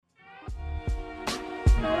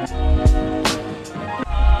Welcome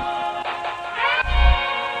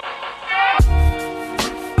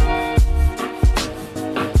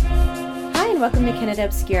to Canada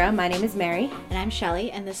Obscura. My name is Mary. And I'm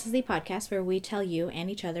Shelley, and this is the podcast where we tell you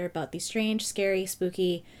and each other about the strange, scary,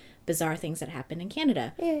 spooky, bizarre things that happen in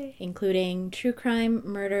Canada. Yay. Including true crime,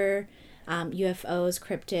 murder, UFOs,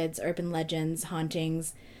 cryptids, urban legends,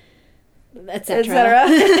 hauntings,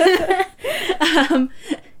 etc.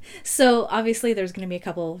 So obviously there's going to be a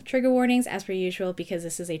couple trigger warnings as per usual because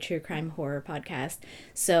this is a true crime horror podcast.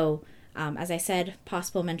 So as I said,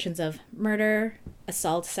 possible mentions of murder,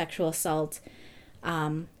 assault, sexual assault,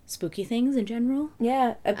 spooky things in general.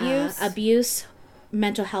 Yeah, abuse,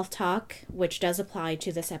 mental health talk, which does apply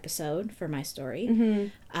to this episode for my story.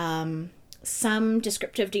 Mm-hmm. Some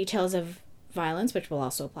descriptive details of violence, which will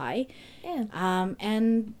also apply. Yeah.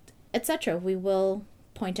 And etc. We will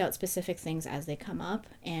point out specific things as they come up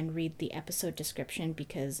and read the episode description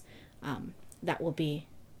because that will be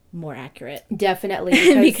more accurate.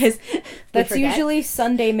 Definitely. Because that's usually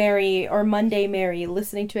Sunday Mary or Monday Mary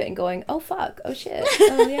listening to it and going, oh fuck, oh shit,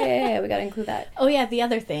 oh yeah, we gotta include that. Oh yeah, the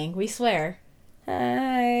other thing, we swear.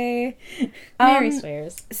 Hi. Mary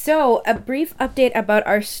swears. So, a brief update about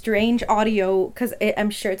our strange audio, because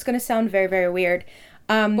I'm sure it's going to sound very, very weird.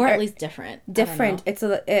 Or at least different. It's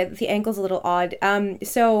the angle's a little odd.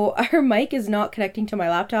 So our mic is not connecting to my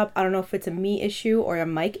laptop. I don't know if it's a me issue or a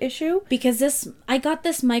mic issue. Because I got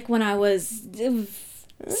this mic when I was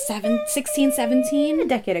 16, 17. A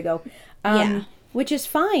decade ago. Yeah. Which is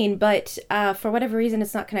fine, but for whatever reason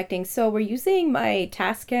it's not connecting. So we're using my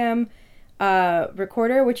Tascam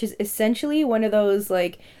recorder, which is essentially one of those,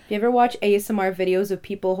 like, if you ever watch ASMR videos of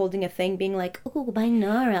people holding a thing being like, oh,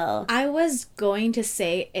 binaural. I was going to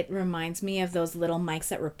say it reminds me of those little mics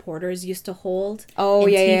that reporters used to hold in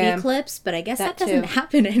TV clips, but I guess that doesn't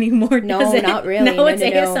happen anymore, does it? No, not really. No, it's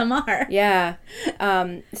ASMR. Yeah.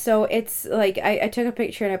 So it's like, I took a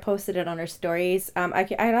picture and I posted it on our stories.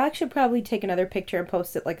 I'd actually probably take another picture and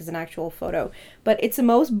post it like as an actual photo, but it's the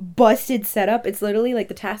most busted setup. It's literally like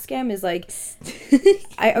the Tascam is like,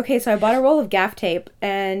 so I bought a roll of gaff tape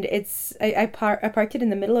and I parked it in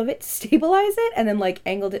the middle of it to stabilize it and then like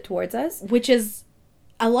angled it towards us, which is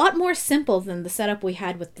a lot more simple than the setup we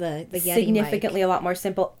had with the Yeti significantly mic. A lot more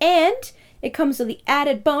simple, and it comes with the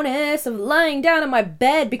added bonus of lying down on my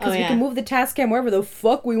bed because we can move the Tascam wherever the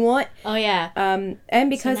fuck we want. Oh yeah. And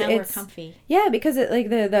because so now we're comfy. Yeah, because it like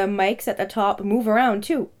the mics at the top move around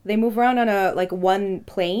too. They move around on a like one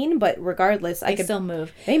plane, but regardless, they still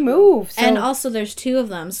move. They move. So. And also there's two of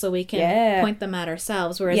them, so we can point them at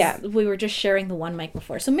ourselves. Whereas we were just sharing the one mic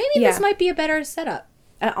before, so maybe this might be a better setup.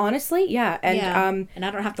 Honestly, yeah. And and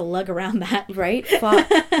I don't have to lug around that. Right? Fuck.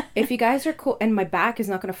 If you guys are cool, and my back is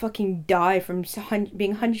not going to fucking die from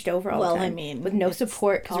being hunched over all the time. Well, I mean, with no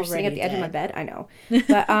support because we're sitting at the edge of my bed. I know.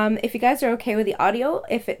 But if you guys are okay with the audio,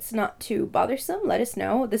 if it's not too bothersome, let us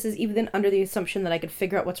know. This is even under the assumption that I could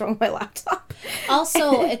figure out what's wrong with my laptop.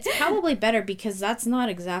 Also, it's probably better because that's not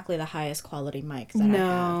exactly the highest quality mic that I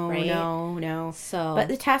have, right? No. So, but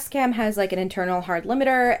the Tascam has like an internal hard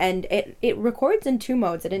limiter, and it records in two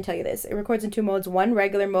modes. I didn't tell you this. It records in two modes. One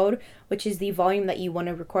regular mode, which is the volume that you want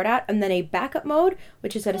to record at, and then a backup mode,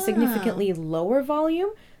 which is at a significantly lower volume.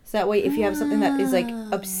 So that way, if you have something that is like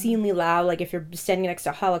obscenely loud, like if you're standing next to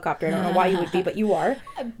a helicopter, I don't know why you would be, but you are.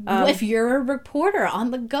 If you're a reporter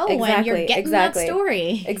on the go and you're getting that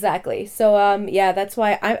story. Exactly. So that's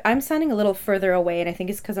why I'm sounding a little further away, and I think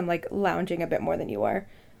it's because I'm like lounging a bit more than you are.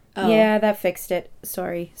 Oh. Yeah, that fixed it.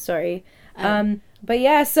 Sorry. But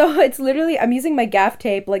yeah, so it's literally, I'm using my gaff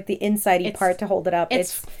tape, like the inside-y part to hold it up.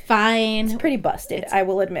 It's fine. It's pretty busted, I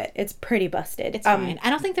will admit. It's pretty busted. It's fine.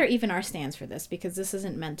 I don't think there even are stands for this because this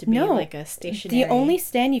isn't meant to be like a stationary. The only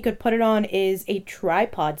stand you could put it on is a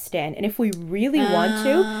tripod stand. And if we really want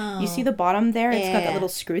to, you see the bottom there? It's got that little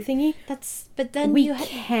screw thingy. But then we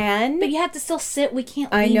can. But you have to still sit. We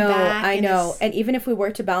can't lean back. I know. And even if we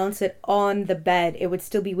were to balance it on the bed, it would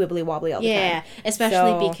still be wibbly wobbly all the time. Yeah,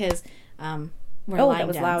 especially because... that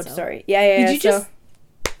was loud. So. Sorry. Yeah. Did you just?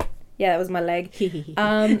 Yeah, that was my leg.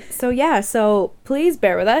 So please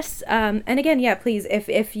bear with us. And again, please,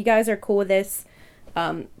 if you guys are cool with this,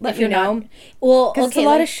 let me know. Well, because it's a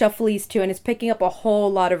lot of shufflies too, and it's picking up a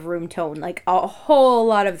whole lot of room tone, like a whole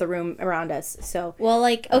lot of the room around us. So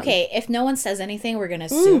if no one says anything, we're gonna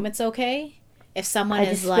assume it's okay. If someone I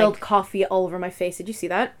just spilled coffee all over my face. Did you see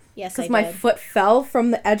that? Yes, because my foot fell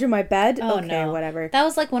from the edge of my bed. Oh okay, no, whatever. That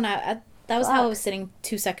was like when that was how I was sitting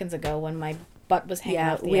 2 seconds ago when my butt was hanging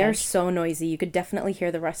out the edge. We are so noisy. You could definitely hear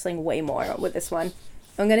the rustling way more with this one.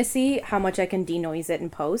 I'm gonna see how much I can denoise it in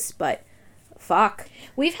post, but fuck.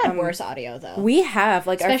 We've had worse audio though. We have,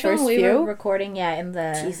 like, especially our first when we few. were recording, in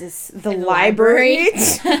the The in the library.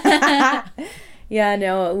 Yeah,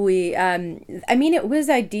 no, I mean, it was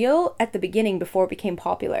ideal at the beginning before it became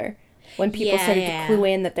popular. When people started to clue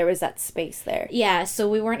in that there was that space there. Yeah, so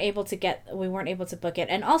we weren't able to book it.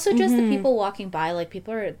 And also just the people walking by, like,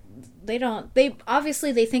 people are, they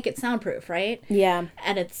obviously they think it's soundproof, right? Yeah.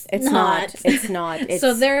 And it's not. It's not.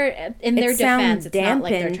 So they're, in their defense, it's not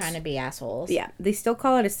like they're dampened. trying to be assholes. Yeah, they still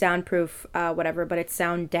call it a soundproof whatever, but it's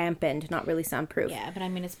sound dampened, not really soundproof. Yeah, but I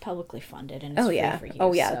mean, it's publicly funded and it's free for you.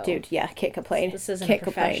 Oh yeah, so. dude, yeah, can't complain. This isn't can't a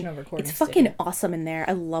professional recording It's fucking studio. awesome in there.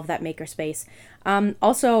 I love that makerspace.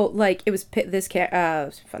 Also, like, it was this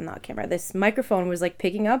microphone was like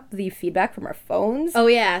picking up the feedback from our phones. Oh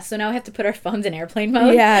yeah, so now we have to put our phones in airplane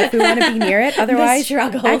mode. Yeah, if we want to be near it. Otherwise,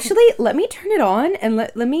 struggle. Actually, let me turn it on and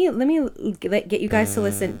let me get you guys to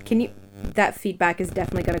listen. Can you? That feedback is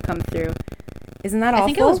definitely going to come through. Isn't that awful? I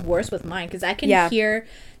think it was worse with mine because I can hear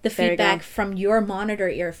the feedback from your monitor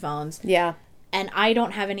earphones. Yeah. And I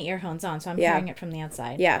don't have any earphones on, so I'm hearing it from the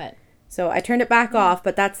outside. Yeah. But. So I turned it back off,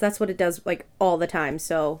 but that's what it does, like, all the time.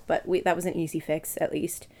 So, but that was an easy fix, at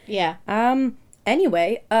least. Yeah.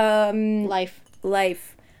 Anyway, Life.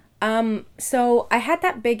 So I had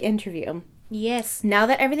that big interview. Yes. Now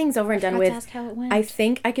that everything's over and done with, ask how it went. I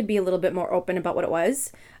think I could be a little bit more open about what it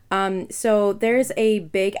was. So there's a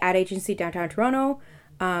big ad agency downtown Toronto,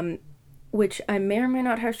 which I may or may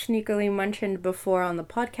not have sneakily mentioned before on the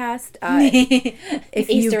podcast. If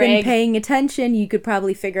you've been paying attention, you could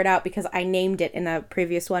probably figure it out because I named it in the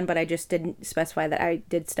previous one, but I just didn't specify that I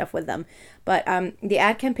did stuff with them. But the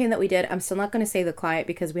ad campaign that we did, I'm still not going to say the client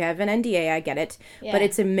because we have an NDA, I get it. Yeah. But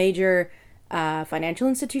it's a major financial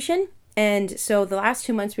institution. And so the last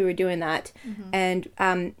 2 months we were doing that, and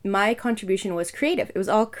my contribution was creative. It was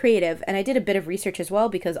all creative, and I did a bit of research as well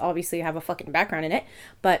because obviously I have a fucking background in it.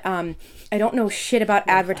 But I don't know shit about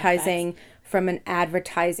advertising from an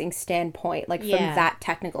advertising standpoint, like from that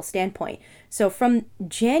technical standpoint. So from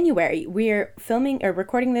January, we're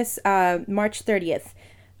recording this March 30th.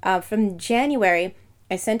 From January,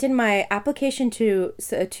 I sent in my application to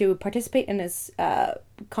participate in this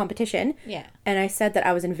competition. Yeah. And I said that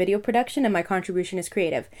I was in video production and my contribution is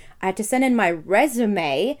creative. I had to send in my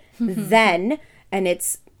resume then, and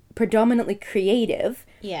it's predominantly creative.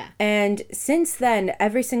 Yeah. And since then,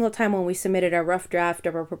 every single time when we submitted a rough draft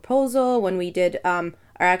of our proposal, when we did our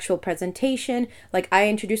actual presentation, like, I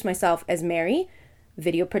introduced myself as Mary,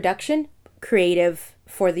 video production, creative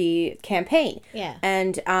for the campaign. Yeah.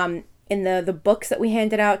 And in the books that we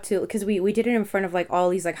handed out to, because we did it in front of, like,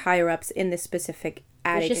 all these, like, higher ups in this specific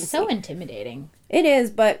ad agency. Which is so intimidating. It is,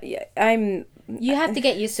 but you have to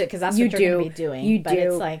get used to it because that's what you're going to be doing. You but do.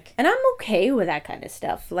 It's like, and I'm okay with that kind of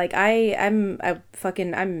stuff. Like, I'm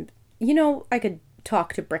I could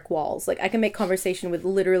talk to brick walls. Like, I can make conversation with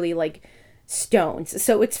literally, like, stones.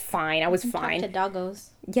 So it's fine. I was fine. Talk to doggos.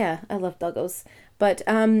 Yeah, I love doggos. But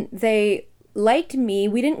they liked me.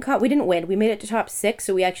 We didn't win. We made it to top 6,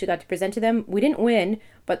 so we actually got to present to them. We didn't win,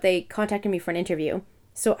 but they contacted me for an interview.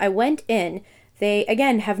 So I went in. They,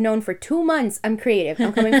 again, have known for 2 months I'm creative.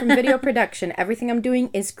 I'm coming from video production. Everything I'm doing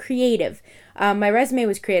is creative. My resume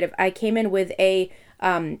was creative. I came in with a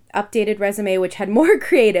updated resume, which had more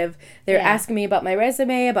creative. They were asking me about my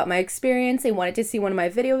resume, about my experience. They wanted to see one of my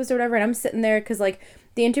videos or whatever. And I'm sitting there because, like,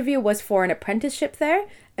 the interview was for an apprenticeship there.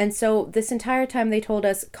 And so this entire time they told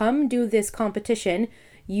us, come do this competition.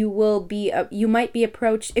 You might be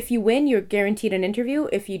approached. If you win, you're guaranteed an interview.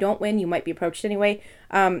 If you don't win, you might be approached anyway.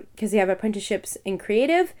 Because they have apprenticeships in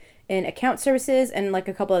creative, in account services, and, like,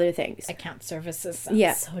 a couple other things. Account services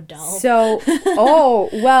sounds so dull. So,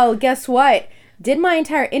 well, guess what? Did my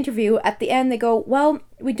entire interview. At the end, they go, well,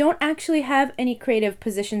 we don't actually have any creative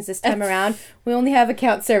positions this time around. We only have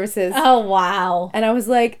account services. Oh, wow. And I was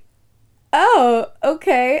like, oh,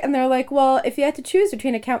 okay. And they're like, well, if you had to choose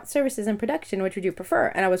between account services and production, which would you prefer?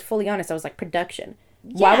 And I was fully honest. I was like, production.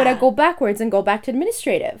 Yeah. Why would I go backwards and go back to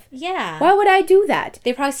administrative? Yeah. Why would I do that?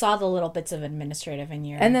 They probably saw the little bits of administrative in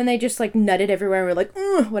your... And then they just, like, nutted everywhere and were like,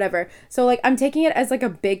 whatever. So, like, I'm taking it as, like, a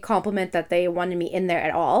big compliment that they wanted me in there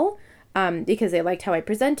at all. Because they liked how I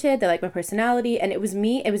presented, they liked my personality, and it was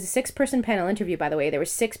me. It was a 6-person panel interview, by the way. There were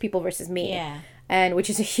 6 people versus me. Yeah. And which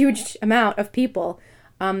is a huge amount of people.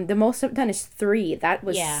 The most I've done is 3. That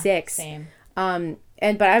was 6. Same.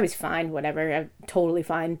 But I was fine, whatever. I'm totally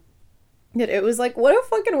fine. It was like, what a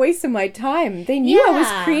fucking waste of my time. They knew I was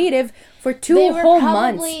creative for 2 whole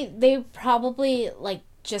months. They probably, like,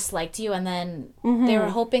 just liked you, and then they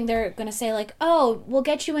were hoping they're going to say, like, oh, we'll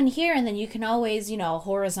get you in here, and then you can always,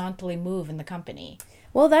 horizontally move in the company.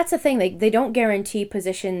 Well, that's the thing. They don't guarantee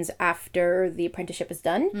positions after the apprenticeship is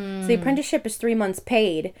done. So the apprenticeship is 3 months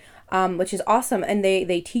paid, which is awesome. And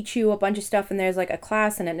they teach you a bunch of stuff, and there's like a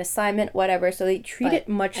class and an assignment, whatever. So they treat it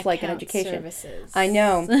much like an education. Services. I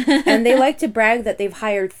know. And they like to brag that they've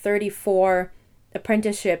hired 34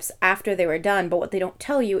 apprenticeships after they were done. But what they don't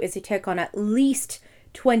tell you is they take on at least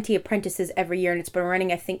 20 apprentices every year, and it's been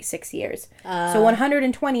running, I think, 6 years. So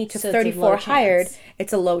 120 to 34 hired,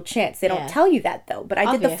 it's a low chance. They don't tell you that, though. But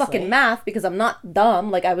I did the fucking math because I'm not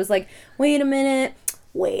dumb. Like, I was like, wait a minute.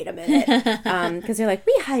 Because they're like,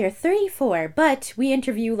 we hire 34, but we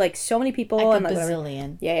interview, like, so many people. Like and a like,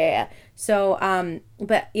 bazillion. Yeah. So,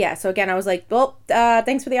 but yeah, so again, I was like, well,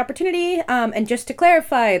 thanks for the opportunity. And just to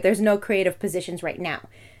clarify, there's no creative positions right now.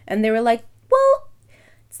 And they were like, well,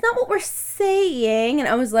 it's not what we're saying. And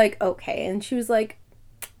I was like, okay. And she was like,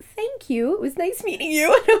 thank you. It was nice meeting you.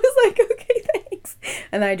 And I was like, okay, thanks.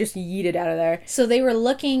 And then I just yeeted out of there. So they were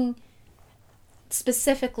looking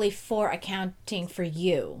specifically for accounting for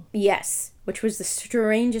you. Yes. Which was the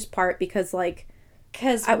strangest part because, like,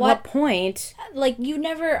 at what point? Like, you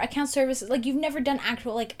never account services, like, you've never done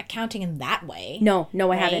actual, like, accounting in that way. No,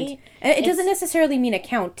 I haven't. And it doesn't necessarily mean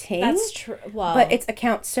accounting. That's true. Well, but it's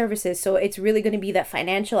account services, so it's really going to be that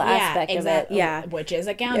financial aspect of it. Yeah, which is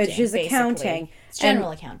accounting. Which is accounting. It's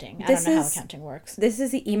general accounting. I don't know how accounting works. This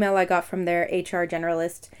is the email I got from their HR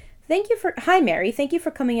generalist. Hi, Mary. Thank you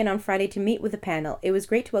for coming in on Friday to meet with the panel. It was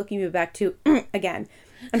great to welcome you back to, again.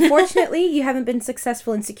 Unfortunately, you haven't been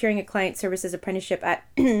successful in securing a client services apprenticeship at,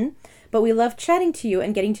 but we love chatting to you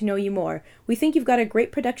and getting to know you more. We think you've got a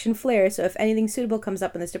great production flair, so if anything suitable comes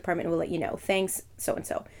up in this department, we'll let you know. Thanks,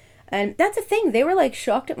 so-and-so. And that's the thing. They were, like,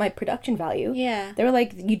 shocked at my production value. Yeah. They were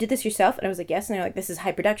like, you did this yourself? And I was like, yes. And they're like, this is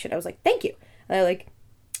high production. I was like, thank you. And they're like,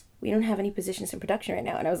 we don't have any positions in production right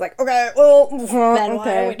now. And I was like, okay, well, Then okay.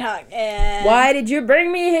 why are we talking? Why did you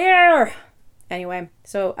bring me here? Anyway,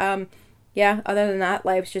 so, yeah, other than that,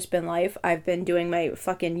 life's just been life. I've been doing my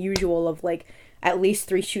fucking usual of, like, at least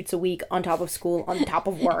 3 shoots a week on top of school, on top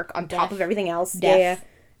of work, on top of everything else. Yeah,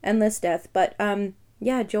 endless death. But,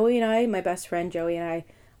 yeah, Joey and I, my best friend Joey and I,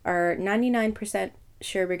 are 99%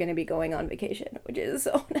 sure we're going to be going on vacation, which is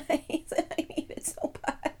so nice. And I need it so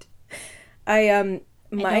bad. I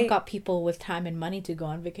don't got people with time and money to go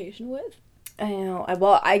on vacation with. I know.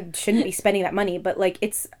 I shouldn't be spending that money, but, like,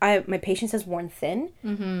 my patience has worn thin.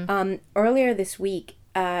 Mm-hmm. Earlier this week,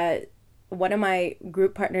 one of my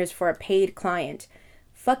group partners for a paid client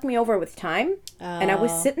fucked me over with time, and I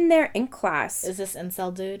was sitting there in class. Is this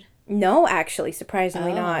incel dude? No, actually,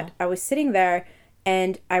 surprisingly not. I was sitting there,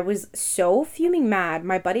 and I was so fuming mad.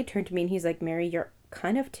 My buddy turned to me, and he's like, Mary, you're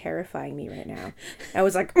kind of terrifying me right now. I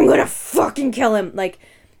was like, I'm gonna fucking kill him. Like,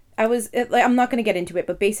 I'm not gonna get into it,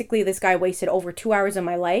 but basically this guy wasted over 2 hours of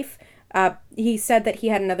my life. He said that he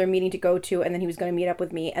had another meeting to go to, and then he was gonna meet up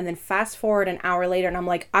with me, and then fast forward an hour later, and I'm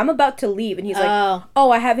like, I'm about to leave, and he's like,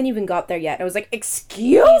 oh, I haven't even got there yet. And I was like,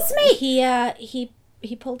 excuse me?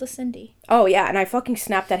 He pulled a Cindy. Oh, yeah, and I fucking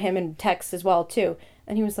snapped at him in text as well, too.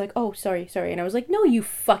 And he was like, oh, sorry. And I was like, no, you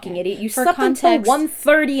fucking idiot. You slept until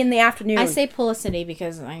 1:30 in the afternoon. I say pull a Cindy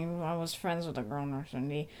because I was friends with a girl named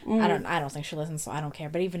Cindy. I don't think she listens, so I don't care.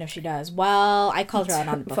 But even if she does, well, I called her out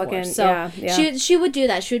on it before. Fucking, so yeah. She would do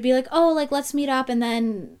that. She would be like, oh, like, let's meet up. And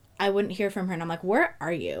then I wouldn't hear from her. And I'm like, where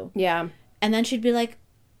are you? Yeah. And then she'd be like,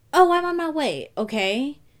 oh, I'm on my way.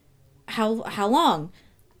 Okay. How long?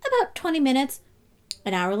 About 20 minutes.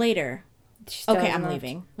 An hour later. Okay, I'm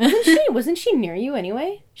leaving. Wasn't she near you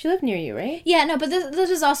anyway? She lived near you, right? Yeah, no, but this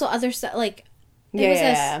is also other stuff. Like, it was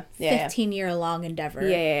a 15-year-long endeavor.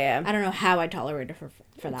 Yeah. I don't know how I tolerated her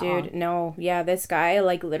for that long. Dude, no. Yeah, this guy,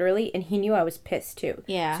 like, literally, and he knew I was pissed, too.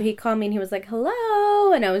 Yeah. So he called me, and he was like,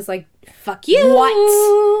 hello, and I was like, fuck you!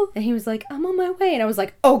 What? And he was like, I'm on my way, and I was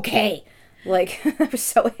like, okay. Like, I was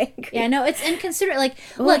so angry. Yeah, no, it's inconsiderate. Like,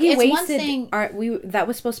 look, it's one thing... that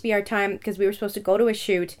was supposed to be our time, because we were supposed to go to a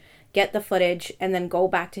shoot, get the footage, and then go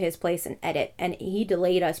back to his place and edit. And he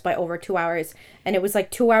delayed us by over 2 hours. And it was like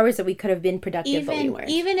 2 hours that we could have been productive, but we weren't.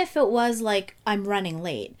 Even if it was like, I'm running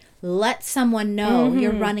late, let someone know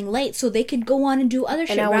you're running late so they could go on and do other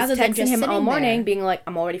shit rather than just sitting there. And I was texting him all morning being like,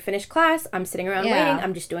 I'm already finished class. I'm sitting around waiting.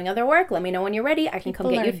 I'm just doing other work. Let me know when you're ready. I can come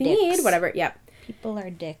get you if you need. Whatever. Yeah. People are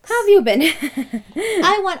dicks. How have you been?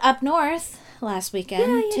 I went up north last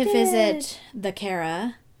weekend to visit the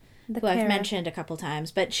Kara, who I've mentioned a couple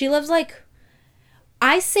times. But she lives like,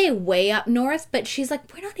 I say way up north, but she's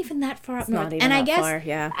like, we're not even that far up north. And I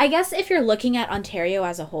guess if you're looking at Ontario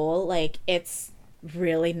as a whole, like, it's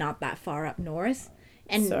really not that far up north.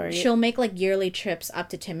 And she'll make like yearly trips up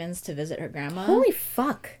to Timmins to visit her grandma. Holy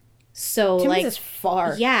fuck. So 2 like is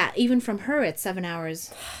far. yeah, even from her it's 7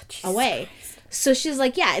 hours Jesus away. Christ. So she's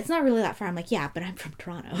like, yeah, it's not really that far. I'm like, yeah, but I'm from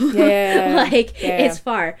Toronto. Yeah. Like, Yeah. it's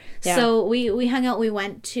far. Yeah. So we hung out. We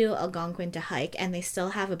went to Algonquin to hike, and they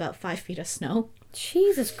still have about 5 feet of snow.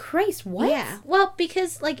 Jesus Christ, what? Yeah. Well,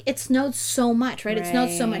 because, like, it snowed so much, right? It snowed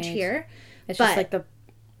so much Right. here. It's But- just like the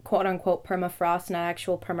quote-unquote permafrost, not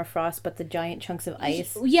actual permafrost, but the giant chunks of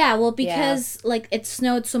ice. Yeah, well, because, like, it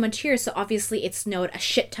snowed so much here, so obviously it snowed a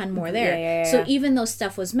shit ton more there. Yeah. So even though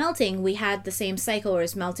stuff was melting, we had the same cycle where it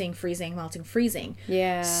was melting, freezing, melting, freezing.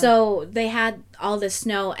 Yeah. So they had all this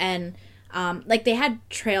snow, and like they had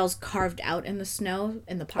trails carved out in the snow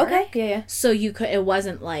in the park. Okay, yeah. So it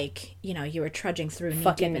wasn't like, you know, you were trudging through knee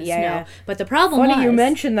Fucking- deep in yeah. snow. But the problem was... Funny you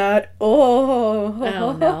mention that. Oh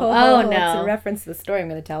no. Oh, It's no. a reference to the story I'm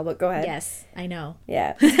going to tell, but go ahead. Yes, I know.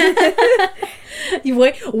 Yeah. You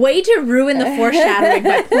way to ruin the foreshadowing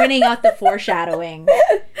by pointing out the foreshadowing.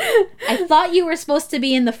 I thought you were supposed to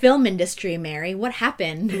be in the film industry, Mary. What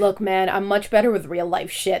happened? Look, man, I'm much better with real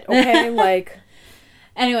life shit, okay? Like,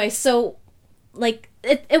 Anyway, so, like,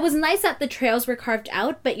 it was nice that the trails were carved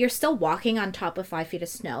out, but you're still walking on top of 5 feet of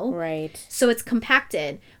snow. right. So it's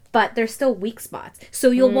compacted, but there's still weak spots.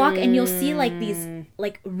 So you'll walk and you'll see, like, these,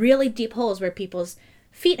 like, really deep holes where people's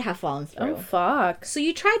feet have fallen through. Oh, fuck. So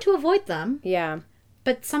you try to avoid them, Yeah.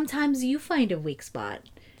 but sometimes you find a weak spot.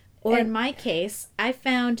 Or in my case, I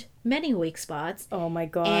found many weak spots Oh, my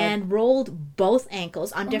God. and rolled both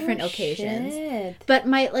ankles on different Oh, occasions. shit. But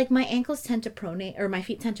my ankles tend to pronate, or my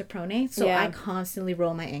feet tend to pronate, so Yeah. I constantly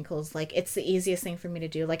roll my ankles. Like, it's the easiest thing for me to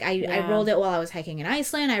do. Like, I Yeah. rolled it while I was hiking in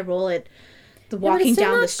Iceland. I roll it Yeah, but walking it's still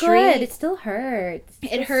down the not street. good. It still hurts. It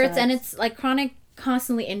still hurts, and sucks. it's like chronic.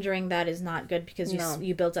 Constantly injuring that is not good because No.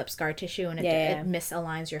 you build up scar tissue and Yeah. it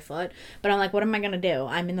misaligns your foot. But I'm like, what am I gonna do?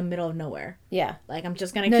 I'm in the middle of nowhere. Yeah. Like, I'm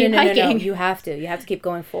just gonna No, keep no, no, hiking. no, no. You have to. You have to keep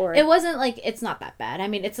going forward. It wasn't like, it's not that bad. I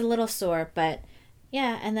mean, it's a little sore, but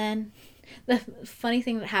yeah. And then the funny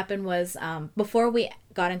thing that happened was before we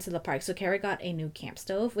got into the park, so Carrie got a new camp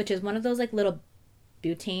stove, which is one of those like little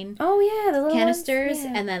butane Oh, yeah. The little canisters. ones,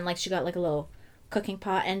 yeah. And then like she got like a little cooking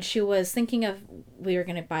pot, and she was thinking of we were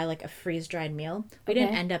going to buy like a freeze-dried meal. We didn't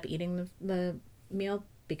Okay. end up eating the meal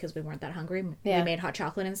because we weren't that hungry. Yeah. We made hot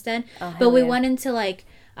chocolate instead. Oh, But hell we yeah. went into like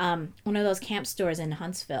one of those camp stores in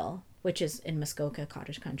Huntsville, which is in Muskoka,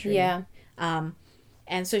 cottage country. Yeah.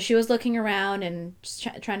 And so she was looking around and just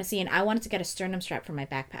trying to see, and I wanted to get a sternum strap for my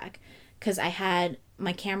backpack because I had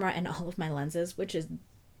my camera and all of my lenses, which is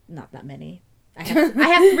not that many. I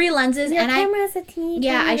have 3 lenses, Your and camera's a teeny,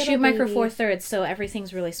 yeah, tiny I little shoot micro baby. 4/3, so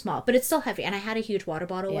everything's really small, but it's still heavy, and I had a huge water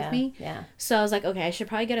bottle Yeah. with me, Yeah. so I was like, okay, I should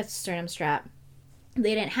probably get a sternum strap.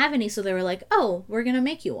 They didn't have any, so they were like, oh, we're gonna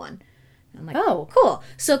make you one. I'm like, Oh. cool.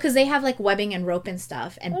 So, because they have like webbing and rope and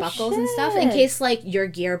stuff and buckles and stuff in shit. case like your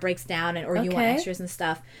gear breaks down or you want Okay. extras and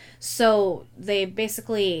stuff. So they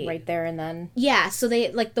basically Right there and then. yeah. So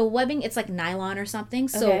they like the webbing. It's like nylon or something.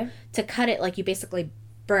 So Okay. to cut it, like you basically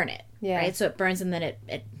burn it. Yeah. Right. So it burns and then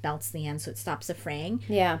it melts the end, so it stops the fraying.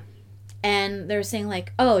 Yeah. And they were saying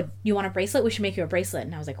like, oh, you want a bracelet? We should make you a bracelet.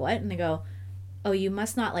 And I was like, what? And they go, oh, you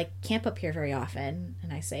must not like camp up here very often.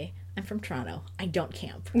 And I say, I'm from Toronto. I don't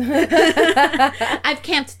camp. I've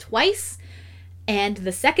camped twice, and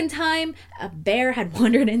the second time a bear had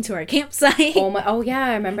wandered into our campsite. Oh my. Oh yeah,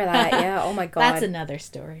 I remember that. Yeah. Oh my God. That's another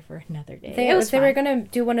story for another day. They, it was they were fun. gonna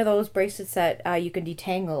do one of those bracelets that you can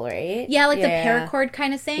detangle, right? Yeah, like Yeah. the paracord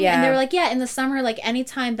kind of thing. And Yeah. they were like, yeah, in the summer, like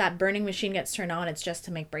anytime that burning machine gets turned on, it's just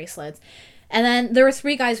to make bracelets. And then there were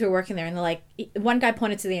 3 guys who were working there, and they're like, one guy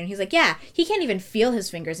pointed to the end, and he's like, yeah, he can't even feel his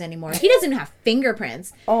fingers anymore. He doesn't have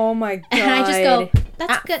fingerprints. Oh my God. And I just go,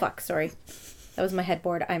 that's good. Fuck. Sorry. That was my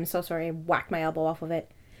headboard. I'm so sorry. I whacked my elbow off of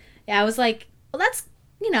it. Yeah, I was like, well, that's,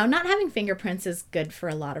 not having fingerprints is good for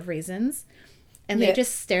a lot of reasons. And they Yeah.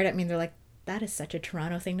 just stared at me, and they're like, that is such a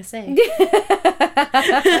Toronto thing to say.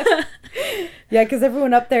 Yeah, because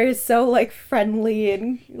everyone up there is so like friendly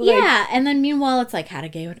and like, Yeah, and then meanwhile, it's like, how to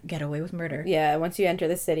get away with murder. yeah. Once you enter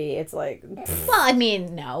the city, it's like Well, I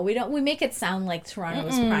mean, no, we don't. We make it sound like Toronto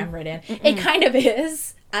is crime ridden. It kind of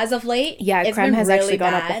is as of late. yeah, It's crime been has really actually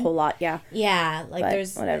gone up a bad. whole lot. Yeah, Yeah, like But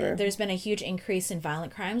there's whatever. there's been a huge increase in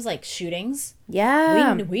violent crimes, like shootings.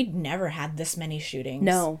 yeah. We'd never had this many shootings.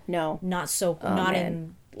 No, not so Oh, not man.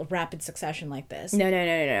 in rapid succession like this. no.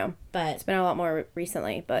 It's But been a lot more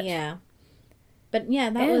recently, but yeah, but yeah,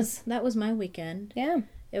 that was my weekend. yeah.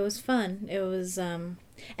 It was fun. It was and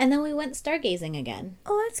then we went stargazing again.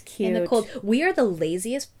 Oh, that's cute. In the cold. We are the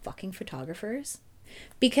laziest fucking photographers.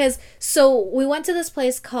 Because, so we went to this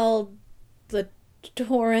place called the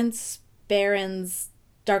Torrance Barrens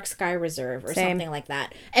dark sky reserve or Same. something like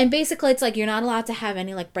that. And basically it's like you're not allowed to have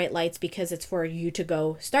any like bright lights because it's for you to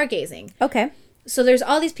go stargazing. Okay. So there's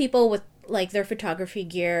all these people with like their photography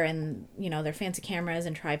gear and, you know, their fancy cameras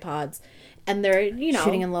and tripods, and they're, you know,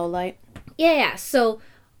 Shooting in low light. yeah. So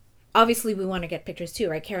obviously we want to get pictures too,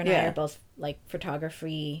 right? Kara and I Yeah. are both like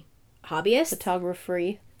photography hobbyists.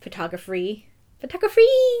 Photography. Photography.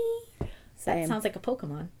 Same. That sounds like a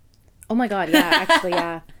Pokemon. Oh my god, yeah, actually,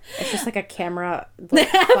 yeah. It's just like a camera, like,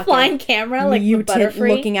 fucking Flying camera, like the mutant Butterfree.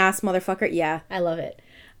 looking ass motherfucker. Yeah. I love it.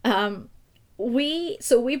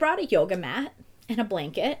 We brought a yoga mat and a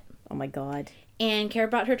blanket, Oh my god. and Kara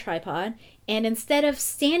brought her tripod, and instead of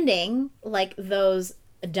standing like those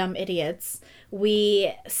dumb idiots,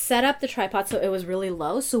 we set up the tripod so it was really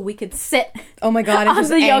low so we could sit Oh my god, and on just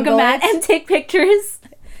the yoga angle mat it. and take pictures.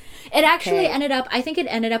 It actually Okay. ended up, I think it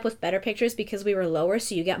ended up with better pictures because we were lower,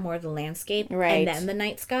 so you got more of the landscape Right. and then the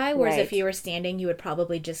night sky, whereas if Right. you were standing, you would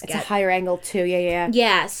probably just It's a get... higher angle too. Yeah, yeah.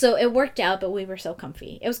 Yeah, so it worked out, but we were so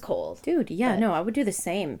comfy. It was cold. Dude, yeah, no, I would do the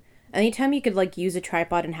same. Anytime you could like use a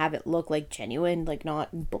tripod and have it look like genuine, like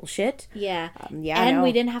not bullshit. Yeah. Yeah, And no.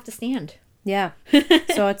 we didn't have to stand. Yeah.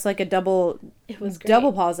 So it's like a double, It was great.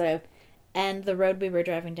 double positive. And the road we were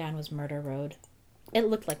driving down was Murder Road. It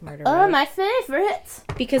looked like Murder Oh, Road. my favorite.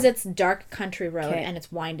 Because it's dark country road Okay. and it's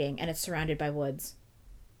winding and it's surrounded by woods.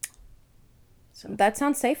 That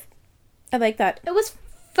sounds safe. I like that. It was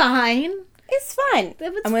fine. It's fine.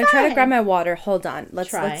 It was I'm gonna try to fine. grab my water. Hold on. Let's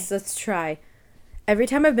try. Every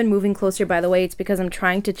time I've been moving closer, by the way, it's because I'm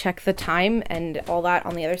trying to check the time and all that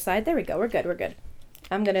on the other side. There we go. We're good. We're good.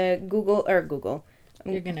 I'm gonna Google.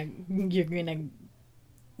 You're gonna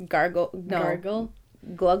Gargle. No. gargle.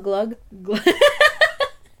 Glug glug.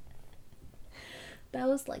 That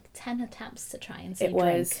was like 10 attempts to try and say It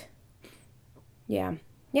was. Yeah.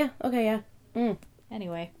 Yeah. Okay. Yeah.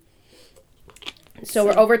 Anyway. So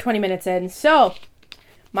we're over 20 minutes in. So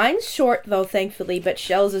mine's short though, thankfully, but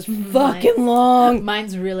Shell's is fucking long.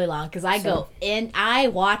 Mine's really long because I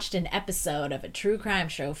watched an episode of a true crime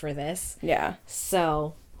show for this. Yeah.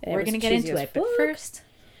 So It we're was going to get cheesy into as it. But fuck. first,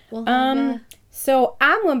 we'll have So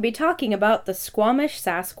I'm gonna be talking about the Squamish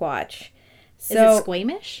Sasquatch. is So it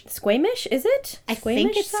Squamish? Squamish, is it? I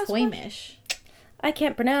think it's Sasquatch? Squamish. I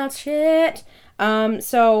can't pronounce shit.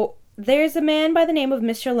 So there's a man by the name of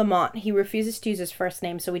Mr. Lamont. He refuses to use his first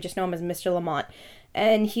name, so we just know him as Mr. Lamont.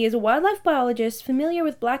 And he is a wildlife biologist familiar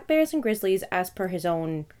with black bears and grizzlies as per his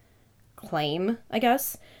own claim, I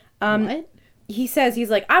guess. What? He says, he's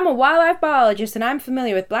like, I'm a wildlife biologist and I'm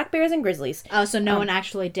familiar with black bears and grizzlies. Oh, so no one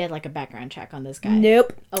actually did like a background check on this guy.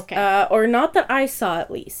 Nope. Okay. Or not that I saw, at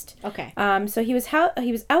least. Okay. So he was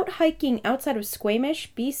out hiking outside of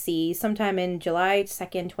Squamish, BC, sometime in July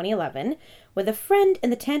 2nd, 2011, with a friend in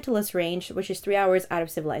the Tantalus Range, which is 3 hours out of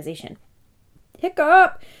civilization.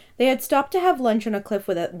 Hiccup! They had stopped to have lunch on a cliff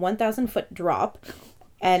with a 1,000-foot drop,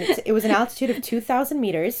 and it was an altitude of 2,000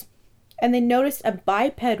 meters, and they noticed a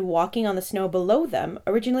biped walking on the snow below them,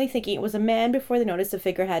 originally thinking it was a man before they noticed the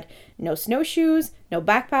figure had no snowshoes, no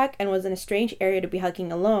backpack, and was in a strange area to be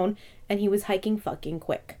hiking alone, and he was hiking fucking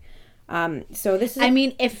quick. So this is... I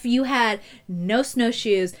mean, if you had no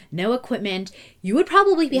snowshoes, no equipment, you would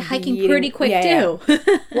probably be hiking Yeeting- pretty quick yeah, too.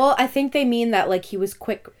 Well, I think they mean that, like, he was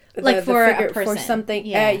quick... Like for a figure- person. For something...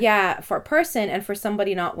 Yeah. for a person and for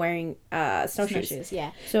somebody not wearing snowshoes. Snowshoes,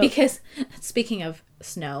 yeah. So- Because speaking of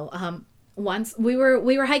snow, once we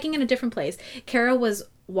were hiking in a different place. Kara was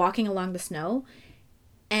walking along the snow,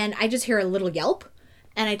 and I just hear a little yelp,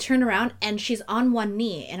 and I turn around and she's on one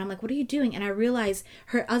knee, and I'm like, "What are you doing?" And I realize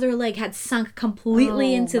her other leg had sunk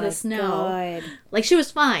completely into my the snow. God. Like she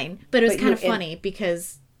was fine, but it was But kind of you're in- funny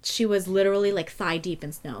because she was literally like thigh deep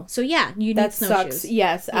in snow. So yeah, you need That snowshoes. sucks.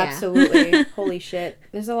 Yes, Yeah. absolutely. Holy shit.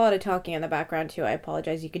 There's a lot of talking in the background too. I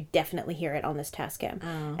apologize. You could definitely hear it on this Tascam.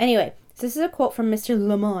 Oh. Anyway, so this is a quote from Mr.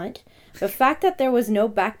 Lamont. The fact that there was no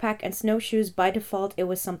backpack and snowshoes, by default, it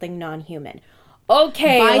was something non-human.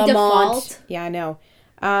 Okay, By Lamont. default? Yeah, I know.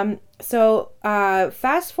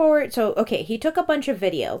 Fast forward. So, okay, he took a bunch of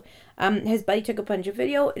video. His buddy took a bunch of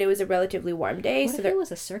video, and it was a relatively warm day. What so if it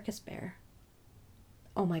was a circus bear?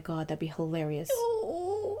 Oh my god, that'd be hilarious.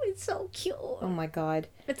 Oh, it's so cute. Oh my god.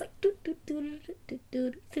 It's like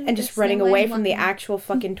And just running away from the actual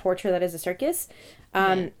fucking torture that is a circus.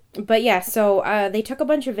 But yeah, so they took a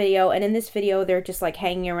bunch of video, and in this video, they're just like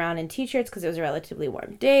hanging around in t-shirts because it was a relatively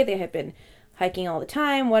warm day. They had been hiking all the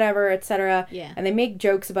time, whatever, etc. Yeah. And they make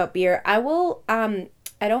jokes about beer. I will, I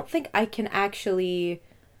don't think I can actually...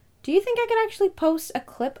 Do you think I could actually post a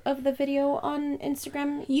clip of the video on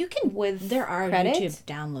Instagram? You can with there are credits? YouTube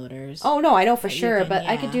downloaders. Oh, no, I know for That you sure, can, but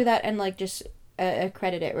I could yeah. do that and like just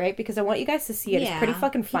credit it, right? Because I want you guys to see it. It's pretty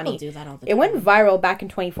fucking funny. People do that all the time. It went viral back in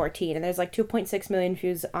 2014, and there's like 2.6 million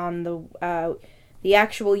views on the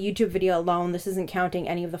actual YouTube video alone. This isn't counting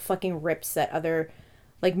any of the fucking rips that other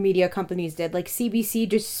like media companies did. Like CBC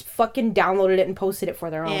just fucking downloaded it and posted it for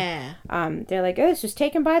their own. Yeah. They're like, oh, it's just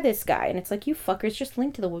taken by this guy, and it's like, you fuckers, just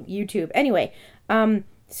link to the YouTube. Anyway,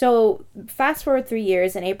 so fast forward 3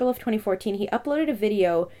 years. In April of 2014, he uploaded a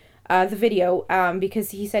video.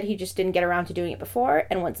 Because he said he just didn't get around to doing it before,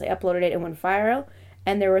 and once they uploaded it, it went viral,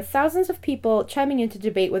 and there were thousands of people chiming in to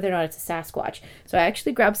debate whether or not it's a Sasquatch. So I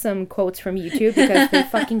actually grabbed some quotes from YouTube because they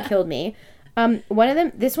fucking killed me. One of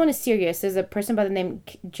them, this one is serious. There's a person by the name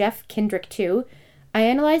Jeff Kindrick 2. I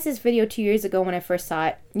analyzed this video 2 years ago when I first saw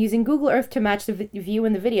it. Using Google Earth to match the view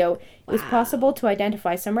in the video, it was possible to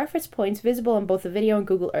identify some reference points visible in both the video and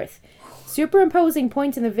Google Earth. Superimposing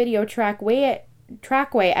points in the video trackway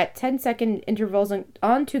at 10-second intervals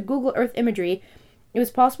onto Google Earth imagery, it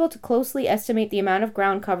was possible to closely estimate the amount of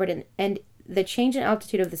ground covered and the change in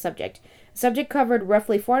altitude of the subject. The subject covered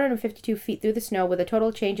roughly 452 feet through the snow with a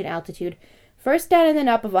total change in altitude. First down and then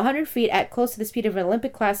up of 100 feet at close to the speed of an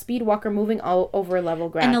Olympic-class speed walker moving all over level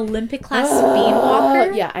ground. An Olympic-class speed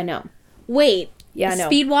walker? Yeah, I know. Wait. Yeah, I know.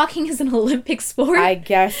 Speed walking is an Olympic sport? I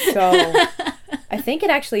guess so. I think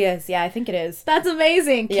it actually is. Yeah, I think it is. That's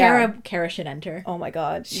amazing. Yeah. Kara should enter. Oh my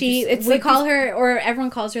god.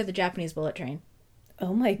 Everyone calls her the Japanese bullet train.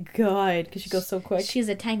 Oh my god, because she goes so quick. She's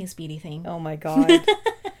a tiny speedy thing. Oh my god.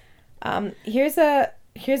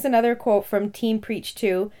 Here's another quote from Team Preach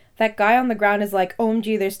 2. That guy on the ground is like,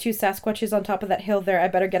 OMG, there's 2 Sasquatches on top of that hill there. I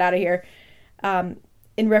better get out of here.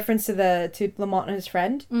 In reference to Lamont and his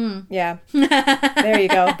friend. Yeah. There you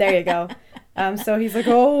go. So he's like,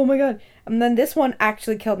 oh my god. And then this one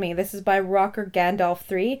actually killed me. This is by Rocker Gandalf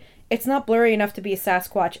 3. It's not blurry enough to be a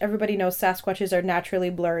Sasquatch. Everybody knows Sasquatches are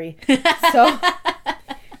naturally blurry. So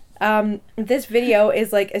this video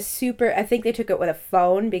is like I think they took it with a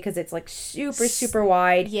phone because it's like super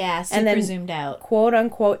wide. Yeah, super and then, zoomed out. Quote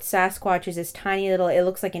unquote Sasquatch is this tiny little, it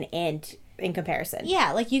looks like an ant in comparison.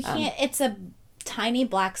 Yeah, like you can't, it's a tiny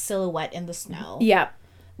black silhouette in the snow. Yeah.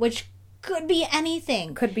 Which could be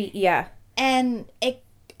anything. Could be, yeah. And it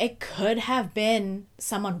could have been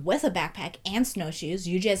someone with a backpack and snowshoes.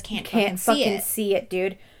 You just can't fucking see it,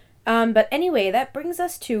 dude. But anyway, that brings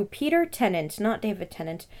us to Peter Tennant, not David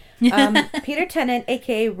Tennant. Peter Tennant,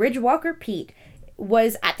 aka Ridgewalker Pete,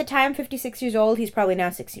 was at the time 56 years old. He's probably now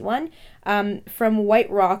 61. From White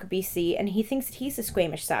Rock, BC, and he thinks that he's a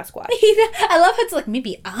squamish Sasquatch. I love how it's like,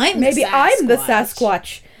 maybe I'm the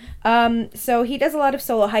Sasquatch. So he does a lot of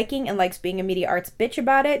solo hiking and likes being a media arts bitch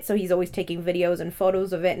about it. So he's always taking videos and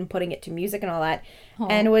photos of it and putting it to music and all that.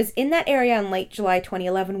 Aww. And was in that area in late July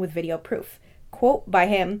 2011 with video proof. Quote by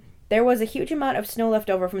him, "There was a huge amount of snow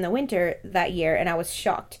left over from the winter that year, and I was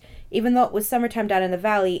shocked. Even though it was summertime down in the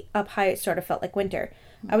valley, up high it sort of felt like winter.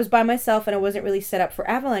 I was by myself and I wasn't really set up for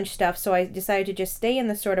avalanche stuff, so I decided to just stay in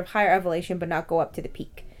the sort of higher elevation but not go up to the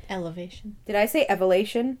peak." Elevation. Did I say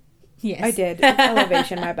elevation? Yes. I did.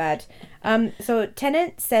 Elevation, my bad. So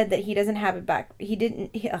Tennant said that he didn't have a backpack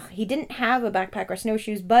or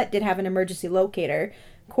snowshoes, but did have an emergency locator.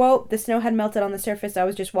 Quote, "The snow had melted on the surface. I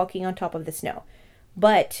was just walking on top of the snow."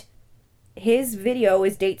 But his video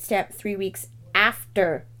is date stamped 3 weeks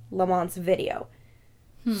after Lamont's video.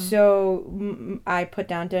 So I put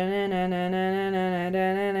down.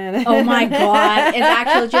 Oh my god! It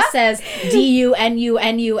actually just says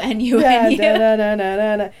DUNUNUNUNU.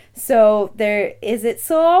 So is it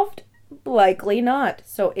solved? Likely not.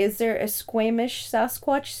 So is there a squamish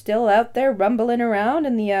Sasquatch still out there rumbling around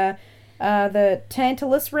in the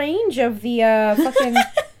Tantalus range of the fucking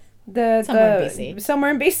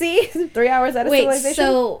somewhere in BC, 3 hours out of civilization? Wait,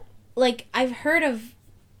 so like I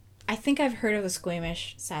think I've heard of a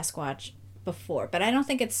squamish Sasquatch before, but I don't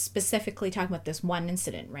think it's specifically talking about this one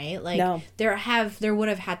incident, right? Like, no. There would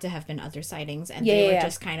have had to have been other sightings, and they were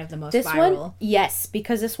just kind of the most viral. One, yes,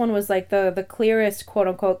 because this one was like the clearest, quote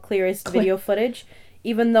unquote, clearest video footage.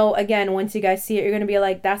 Even though, again, once you guys see it, you're gonna be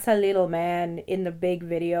like, that's a little man in the big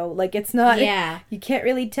video. Like, it's not. Yeah. You can't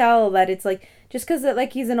really tell that it's like, just because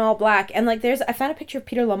like he's in all black, and like I found a picture of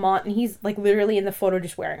Peter Lamont, and he's like literally in the photo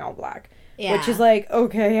just wearing all black. Yeah. Which is like,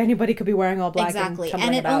 okay, anybody could be wearing all black. Exactly.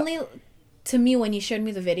 And it only, to me, when you showed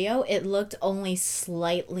me the video, it looked only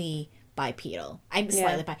slightly bipedal.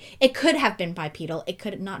 It could have been bipedal. It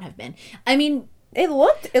could not have been. I mean, it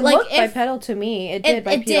looked bipedal to me. It did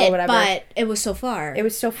bipedal or whatever. But it was so far. It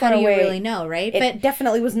was so far away. How do you really know, right? It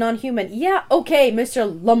definitely was non-human. Yeah, okay,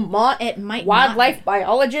 Mr. Lamont. It might wildlife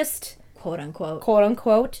biologist. Quote unquote. Quote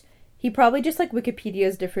unquote. He probably just like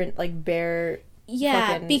Wikipedia's different like bear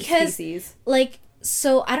Yeah, fucking because species. like,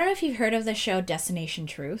 so I don't know if you've heard of the show Destination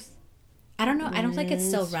Truth. I don't know. I don't think it's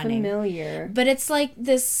still running. Familiar. But it's like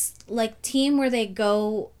this like team where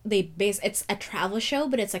it's a travel show,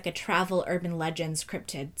 but it's like a travel urban legends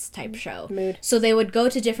cryptids type show. Mood. So they would go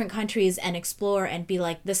to different countries and explore and be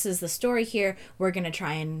like, this is the story here. We're going to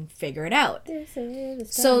try and figure it out.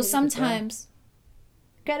 So sometimes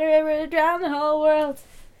gotta drown the whole world.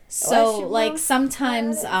 So like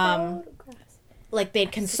sometimes like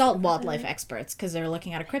they'd consult wildlife experts because they're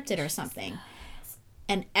looking at a cryptid or something.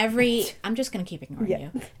 And I'm just going to keep ignoring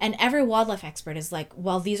you. And every wildlife expert is like,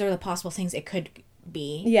 well, these are the possible things it could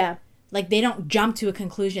be. Yeah. Like, they don't jump to a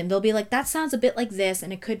conclusion. They'll be like, that sounds a bit like this,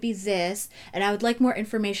 and it could be this, and I would like more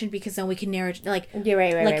information because then we can narrow it. Like, you're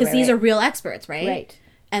right, like, because these are real experts, right? Right.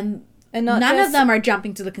 And none of them are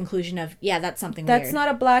jumping to the conclusion of, yeah, that's something weird. That's not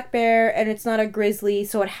a black bear, and it's not a grizzly,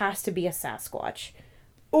 so it has to be a Sasquatch.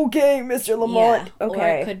 Okay, Mr. Lamont. Yeah. Okay.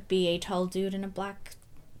 Or it could be a tall dude in a black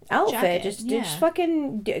outfit. jacket. Just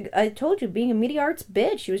fucking. I told you, being a media arts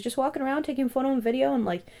bitch. He was just walking around taking photo and video and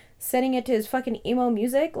like setting it to his fucking emo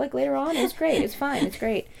music. Like later on, it was great. It's fine. It's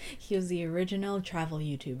great. He was the original travel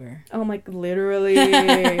YouTuber. Oh my, literally.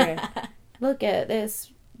 Look at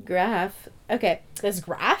this graph. Okay, This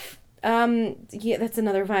graph? yeah, that's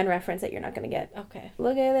another Vine reference that you're not gonna get. Okay.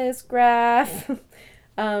 Look at this graph.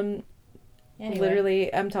 Anyway.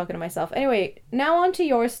 Literally, I'm talking to myself. Anyway, now on to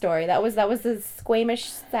your story. That was the squamish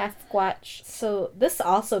Sasquatch. So this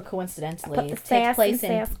also coincidentally Put the takes place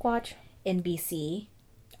Sasquatch. in BC.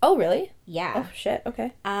 Oh, really? Yeah. Oh, shit.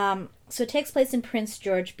 Okay. So it takes place in Prince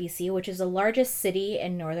George, BC, which is the largest city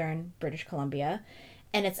in northern British Columbia,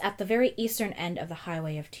 and it's at the very eastern end of the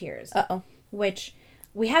Highway of Tears. Uh-oh. Which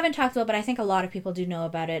we haven't talked about, but I think a lot of people do know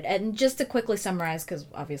about it. And just to quickly summarize, because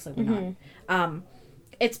obviously we're not,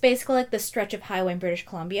 it's basically like the stretch of highway in British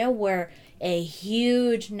Columbia where a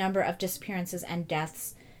huge number of disappearances and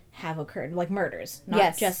deaths have occurred, like murders,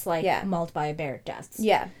 not just like mauled by a bear deaths.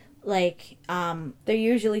 Yeah. Like, they're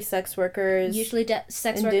usually sex workers. Usually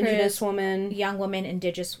sex indigenous workers, women, young women,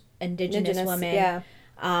 indigenous women. Yeah.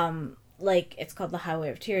 Like it's called the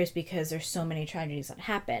Highway of Tears because there's so many tragedies that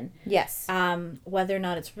happen. Yes. Whether or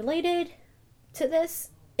not it's related to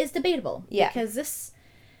this is debatable. Yeah. Because this,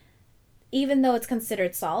 even though it's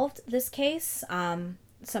considered solved, this case,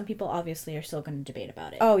 some people obviously are still going to debate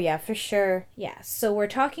about it. Oh yeah, for sure. Yeah. So we're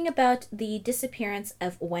talking about the disappearance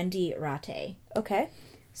of Wendy Rate. Okay.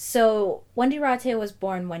 So Wendy Rate was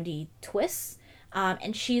born Wendy Twiss,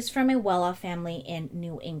 and she's from a well-off family in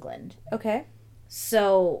New England. Okay.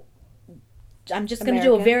 So I'm just going to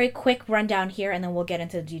do a very quick rundown here, and then we'll get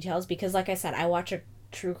into the details, because like I said, I watch a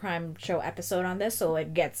true crime show episode on this, so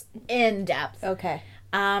it gets in depth. Okay.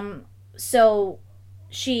 So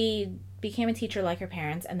she became a teacher like her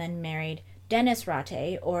parents, and then married Dennis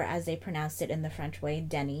Rate, or as they pronounced it in the French way,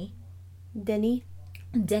 Denis. Denis.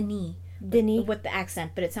 With the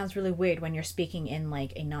accent, but it sounds really weird when you're speaking in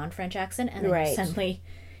like a non-French accent, and then suddenly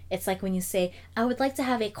it's like when you say, I would like to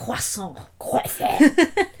have a croissant.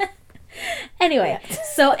 Anyway,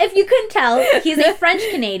 so if you couldn't tell, he's a French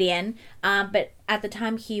Canadian, but at the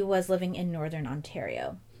time he was living in Northern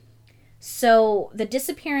Ontario. So the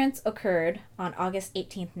disappearance occurred on August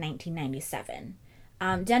 18th, 1997.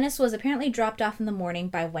 Dennis was apparently dropped off in the morning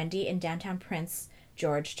by Wendy in downtown Prince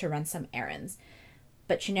George to run some errands,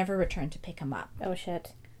 but she never returned to pick him up. Oh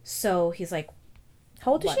shit. So he's like,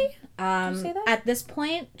 how old is she? Did you say that? At this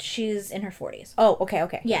point, she's in her 40s. Oh,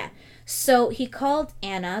 okay. Yeah. So he called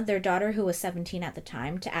Anna, their daughter, who was 17 at the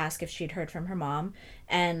time, to ask if she'd heard from her mom.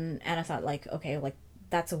 And Anna thought, like, okay, like,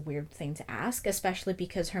 that's a weird thing to ask, especially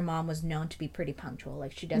because her mom was known to be pretty punctual.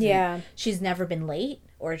 Like, she doesn't... Yeah. She's never been late,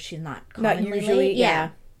 or she's not commonly not usually, late. Yeah.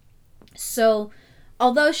 So,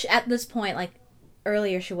 although she, at this point, like,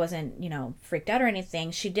 earlier she wasn't, freaked out or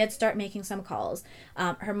anything, she did start making some calls.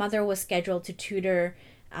 Her mother was scheduled to tutor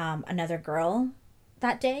another girl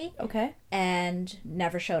that day. Okay. And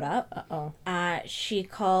never showed up. Uh-oh. She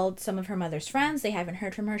called some of her mother's friends. They haven't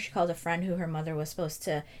heard from her. She called a friend who her mother was supposed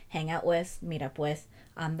to hang out with, meet up with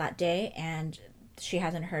that day, and she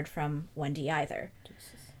hasn't heard from Wendy either.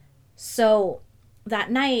 Jesus. So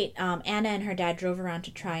that night, Anna and her dad drove around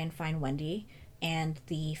to try and find Wendy and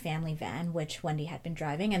the family van, which Wendy had been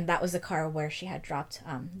driving, and that was the car where she had dropped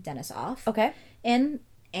Dennis off. Okay. And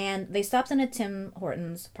they stopped in a Tim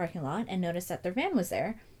Hortons parking lot and noticed that their van was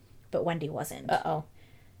there, but Wendy wasn't. Uh-oh.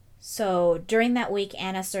 So during that week,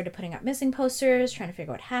 Anna started putting up missing posters, trying to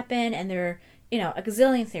figure out what happened, and there are, a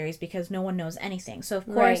gazillion theories because no one knows anything. So, of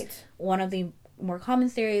course, one of the more common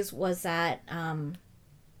theories was that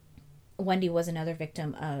Wendy was another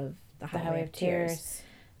victim of the Highway of Tears.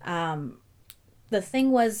 the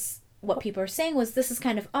thing was, what people are saying was, this is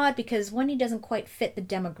kind of odd because Wendy doesn't quite fit the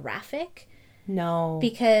demographic. No.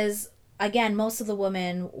 Because, again, most of the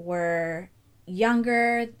women were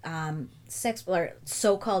younger, sex or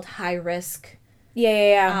so-called high-risk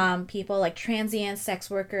people, like transient sex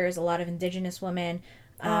workers, a lot of indigenous women.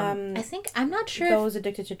 I think, I'm not sure. Those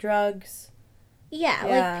addicted to drugs. Yeah,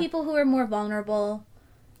 like people who are more vulnerable.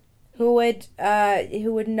 Who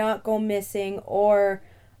would not go missing or,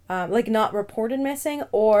 like, not reported missing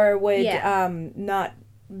or would not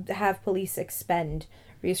have police expend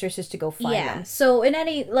resources to go find them. So in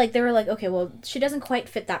any, like, they were like, okay, well, she doesn't quite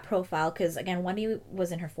fit that profile because, again, Wendy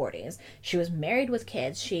was in her 40s. She was married with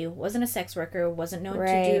kids. She wasn't a sex worker, wasn't known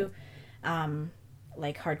to do,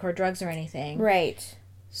 like, hardcore drugs or anything. Right.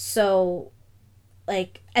 So,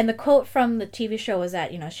 like, and the quote from the TV show was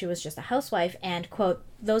that, you know, she was just a housewife and, quote,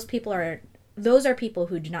 those are people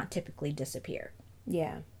who do not typically disappear.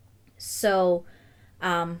 Yeah. So,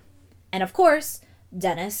 and of course,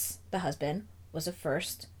 Dennis, the husband, was a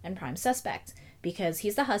first and prime suspect because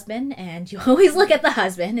he's the husband and you always look at the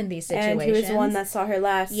husband in these situations. And he was the one that saw her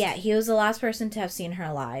last. Yeah, he was the last person to have seen her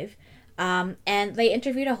alive. And they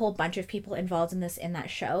interviewed a whole bunch of people involved in that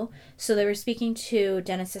show. So they were speaking to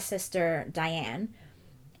Dennis's sister, Diane,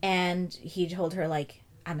 and he told her, like,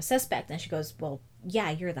 I'm a suspect. And she goes, well,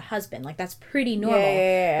 yeah, you're the husband. Like, that's pretty normal.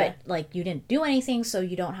 Yeah. But, like, you didn't do anything, so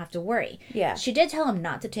you don't have to worry. Yeah. She did tell him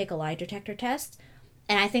not to take a lie detector test.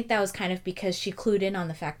 And I think that was kind of because she clued in on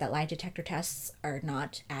the fact that lie detector tests are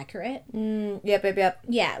not accurate. Yep.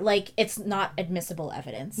 Yeah, like, it's not admissible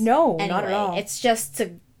evidence. No, anyway, not at all. It's just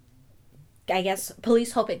to, I guess,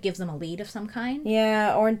 police hope it gives them a lead of some kind.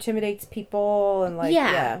 Yeah, or intimidates people and, like,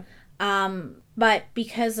 yeah. But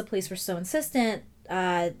because the police were so insistent,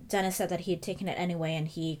 Dennis said that he had taken it anyway and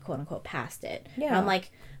he, quote-unquote, passed it. Yeah. And I'm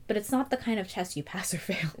like, but it's not the kind of test you pass or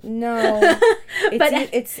fail. No.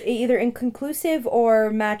 It's either inconclusive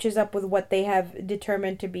or matches up with what they have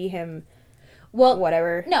determined to be him. Well,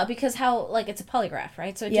 whatever. No, because it's a polygraph,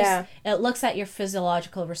 right? So it looks at your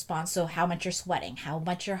physiological response, so how much you're sweating, how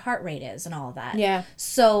much your heart rate is, and all of that. Yeah.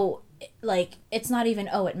 So, like, it's not even,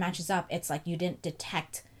 it matches up. It's like you didn't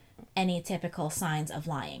detect any typical signs of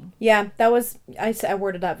lying. Yeah, that was, I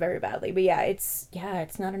worded that very badly, but it's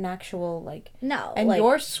not an actual, like... No. And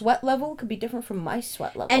your sweat level could be different from my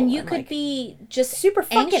sweat level. And you could be just super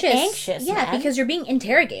fucking anxious, yeah, man. because you're being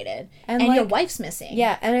interrogated. And your wife's missing.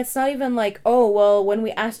 Yeah, and it's not even like, oh, well, when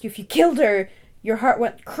we asked you if you killed her, your heart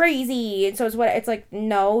went crazy, and so it's like,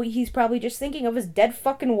 no, he's probably just thinking of his dead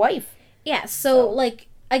fucking wife. Yeah, so. Like...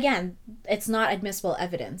 Again, it's not admissible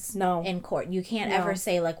evidence in court. You can't ever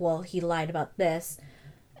say, like, well, he lied about this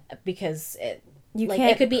because it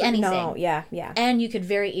could be anything. No, yeah. And you could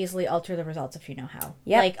very easily alter the results if you know how.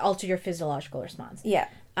 Yeah. Like, alter your physiological response. Yeah.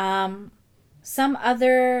 Some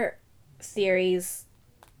other theories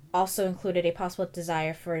also included a possible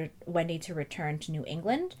desire for Wendy to return to New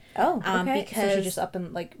England. Oh, okay. Because so she just up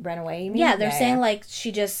and, like, ran away, you mean? Yeah, they're saying, like,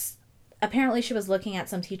 she just... Apparently she was looking at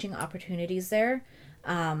some teaching opportunities there.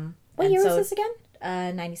 What year was this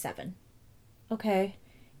again? 97. Okay.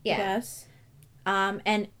 Yeah. Yes.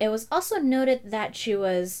 And it was also noted that she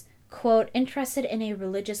was, quote, interested in a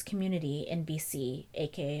religious community in BC,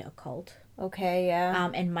 aka a cult. Okay, yeah.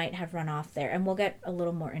 And might have run off there. And we'll get a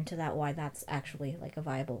little more into that, why that's actually, like, a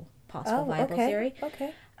possible viable theory.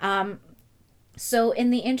 Okay. So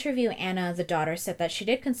in the interview, Anna, the daughter, said that she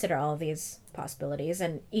did consider all of these possibilities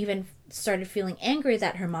and even started feeling angry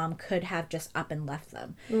that her mom could have just up and left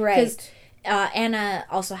them. Right. Because Anna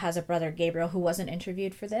also has a brother, Gabriel, who wasn't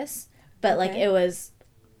interviewed for this. But, like, it was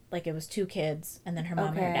two kids and then her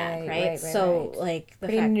mom and her dad, right? So, like... the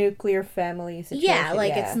pretty nuclear family situation. Yeah,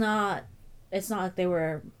 like, it's not like they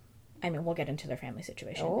were... I mean, we'll get into their family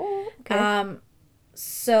situation. Oh, okay.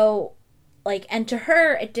 So, like, and to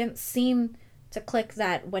her, it didn't seem... to click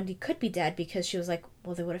that Wendy could be dead because she was like,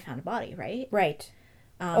 well, they would have found a body, right? Right.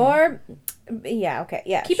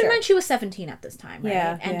 Keep in mind she was 17 at this time, right?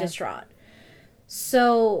 Yeah. And distraught.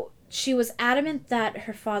 So she was adamant that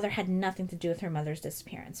her father had nothing to do with her mother's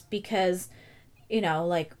disappearance because, you know,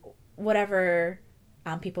 like, whatever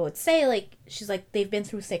people would say, like, she's like, they've been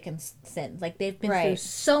through thick and thin. Like, they've been through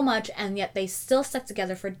so much and yet they still stuck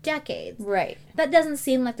together for decades. Right. That doesn't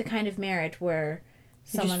seem like the kind of marriage where...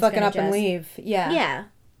 Someone's just fucking up and leave. Yeah. Yeah.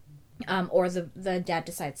 Or the dad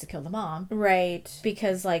decides to kill the mom. Right.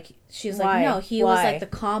 Because, like, she's like, no, he was, like, the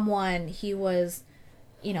calm one. He was,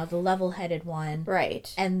 you know, the level-headed one.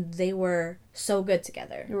 Right. And they were so good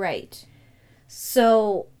together. Right.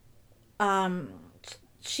 So,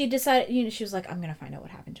 she decided, you know, she was like, I'm going to find out what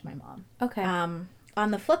happened to my mom. Okay.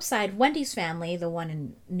 on the flip side, Wendy's family, the one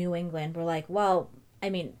in New England, were like, well, I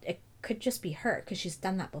mean, it could just be her because she's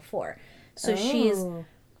done that before. So she's,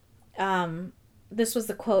 this was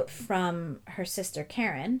the quote from her sister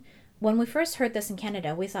Karen. When we first heard this in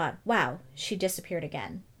Canada, we thought, wow, she disappeared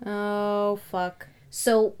again. Oh, fuck.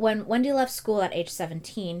 So when Wendy left school at age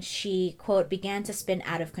 17, she, quote, began to spin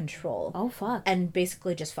out of control. Oh, fuck. And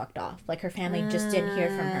basically just fucked off. Like, her family just didn't hear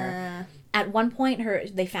from her. At one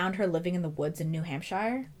point, they found her living in the woods in New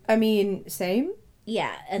Hampshire. I mean, same?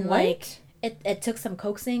 Yeah, and What? like, it took some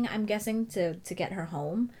coaxing, I'm guessing, to get her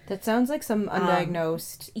home. That sounds like some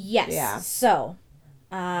undiagnosed... Yes. Yeah. So,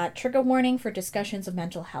 trigger warning for discussions of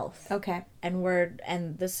mental health. Okay.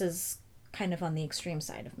 And this is kind of on the extreme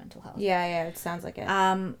side of mental health. Yeah, it sounds like it.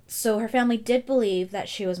 So her family did believe that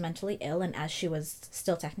she was mentally ill, and as she was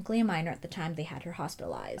still technically a minor at the time, they had her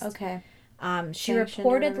hospitalized. Okay. She Sanctioned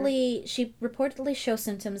or reportedly shows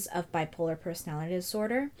symptoms of bipolar personality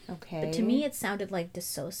disorder. Okay. But to me, it sounded like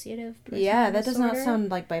dissociative personality Yeah, that does not disorder.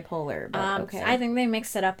 sound like bipolar, but okay. I think they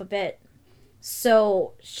mixed it up a bit.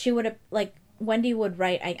 So she would have, like, Wendy would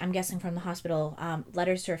write, I'm guessing from the hospital,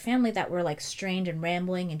 letters to her family that were, like, strange and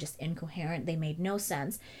rambling and just incoherent. They made no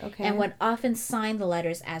sense. Okay. And would often sign the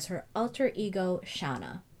letters as her alter ego,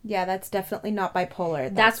 Shauna. Yeah, that's definitely not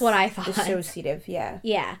bipolar. That's what I thought. Dissociative, yeah.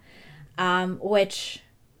 Yeah. Which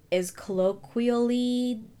is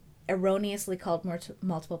colloquially, erroneously called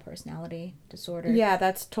multiple personality disorder. Yeah,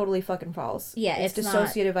 that's totally fucking false. Yeah, it's it's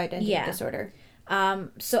dissociative identity yeah. disorder.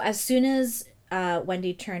 So as soon as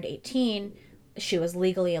Wendy turned 18... she was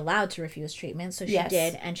legally allowed to refuse treatment, so she Yes.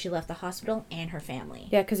 did, and she left the hospital and her family.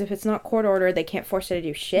 Yeah, because if it's not court order, they can't force her to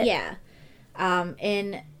do shit. Yeah.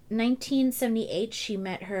 In 1978, she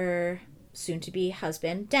met her soon-to-be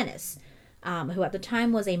husband, Dennis, who at the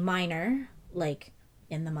time was a minor, like,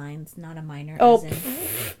 in the mines, not a minor,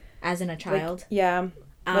 as in a child. Like, yeah.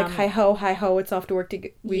 Like, hi-ho, it's off to work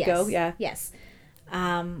we go. Yeah. Yes.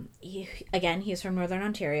 He's from Northern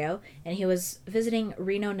Ontario, and he was visiting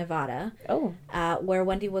Reno, Nevada, where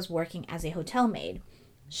Wendy was working as a hotel maid.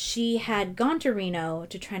 She had gone to Reno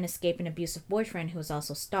to try and escape an abusive boyfriend who was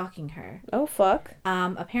also stalking her. Oh, fuck.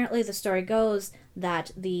 Apparently, the story goes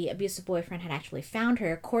that the abusive boyfriend had actually found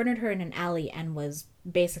her, cornered her in an alley, and was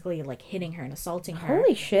basically, like, hitting her and assaulting her.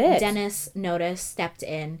 Holy shit. Dennis noticed, stepped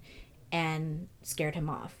in, and scared him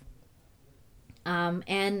off.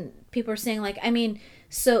 And people are saying, like, I mean,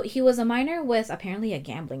 so he was a minor with apparently a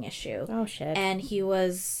gambling issue. Oh, shit. And he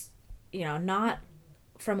was, not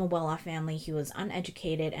from a well-off family. He was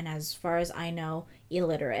uneducated and, as far as I know,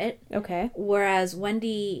 illiterate. Okay. Whereas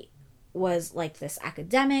Wendy was, like, this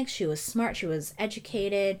academic. She was smart. She was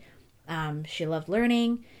educated. She loved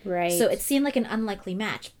learning. Right. So it seemed like an unlikely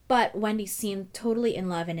match. But Wendy seemed totally in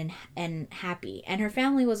love and happy. And her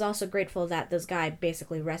family was also grateful that this guy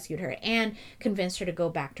basically rescued her and convinced her to go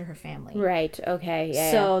back to her family. Right. Okay.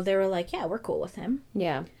 Yeah. So they were like, yeah, we're cool with him.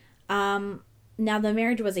 Yeah. Now, the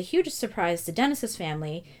marriage was a huge surprise to Dennis's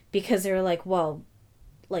family because they were like, well,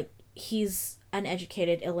 like, he's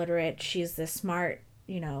uneducated, illiterate. She's this smart,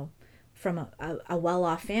 from a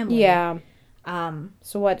well-off family. Yeah.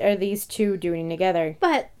 So what are these two doing together?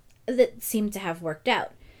 But that seemed to have worked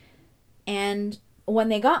out. And when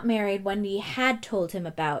they got married, Wendy had told him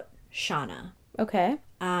about Shauna. Okay.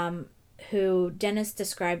 Who Dennis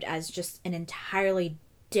described as just an entirely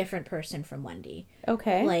different person from Wendy.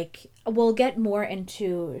 Okay. Like, we'll get more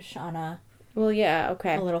into Shauna Well, yeah,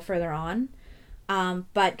 okay. a little further on.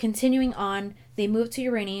 But continuing on, they moved to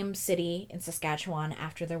Uranium City in Saskatchewan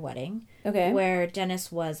after their wedding. Okay. Where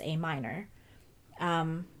Dennis was a minor.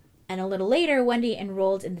 And a little later, Wendy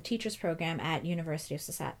enrolled in the teacher's program at University of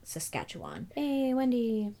Saskatchewan. Hey,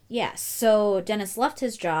 Wendy. Yeah, so Dennis left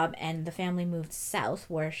his job and the family moved south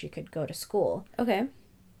where she could go to school. Okay.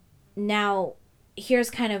 Now, here's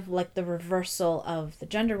kind of like the reversal of the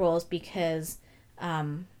gender roles because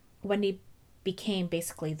Wendy became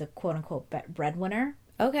basically the quote-unquote breadwinner.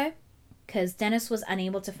 Okay. Because Dennis was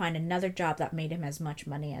unable to find another job that made him as much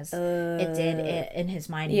money as it did in his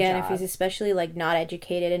mining job. Yeah, and if he's especially, like, not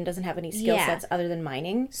educated and doesn't have any skill sets other than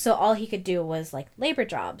mining. So all he could do was, like, labor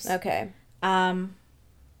jobs. Okay. And,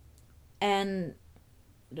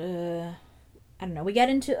 I don't know, we get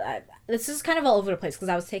into... this is kind of all over the place because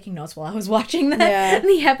I was taking notes while I was watching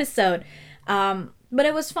the episode. But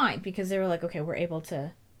it was fine because they were like, okay, we're able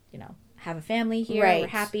to, have a family here. Right. We're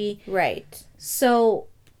happy. Right. So...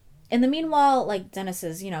 in the meanwhile, like, Dennis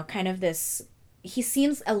is, kind of this... he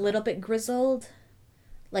seems a little bit grizzled.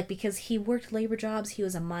 Like, because he worked labor jobs. He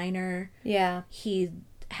was a miner. Yeah. He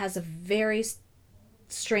has a very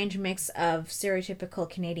strange mix of stereotypical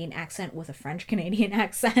Canadian accent with a French Canadian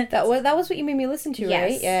accent. That was what you made me listen to,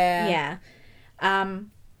 Yes. right? Yeah. Yeah.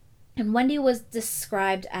 And Wendy was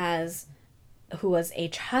described as who was a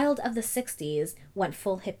child of the 60s, went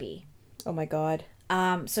full hippie. Oh my god.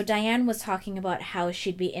 So Diane was talking about how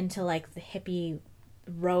she'd be into like the hippie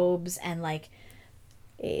robes and like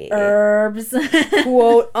herbs.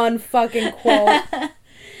 Quote unfucking quote.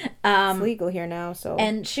 It's legal here now, so.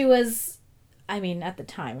 And she was, I mean, at the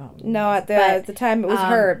time. No, at the time it was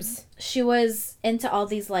herbs. She was into all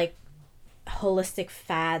these like holistic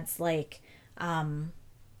fads, like Like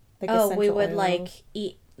we essential would oils. like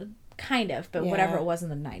eat, kind of, but Yeah. whatever it was in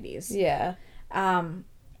the 90s. Yeah.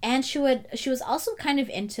 And she was also kind of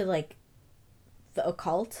into like the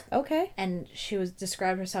occult, Okay. and she was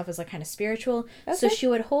described herself as like kind of spiritual. Okay. So she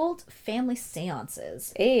would hold family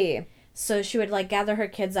seances. Hey. So she would like gather her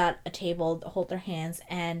kids at a table, hold their hands,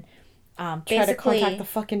 and Try basically, to contact the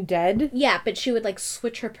fucking dead. yeah, but she would like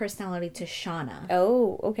switch her personality to Shauna.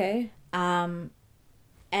 Oh, okay.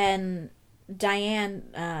 And Diane,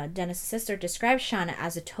 Dennis' sister, described Shauna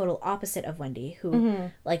as a total opposite of Wendy,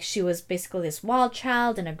 who like she was basically this wild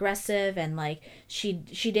child and aggressive, and like she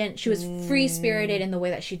was free spirited in the way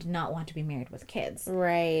that she did not want to be married with kids.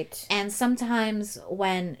 Right. And sometimes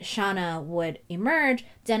when Shauna would emerge,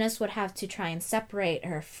 Dennis would have to try and separate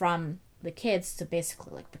her from the kids to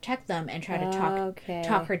basically like protect them and try to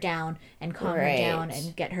talk her down and calm her down Right.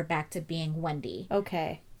 and get her back to being Wendy.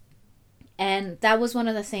 Okay. And that was one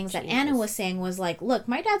of the things that Anna was saying was like, look,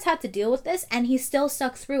 my dad's had to deal with this and he still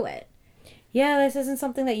stuck through it. Yeah, this isn't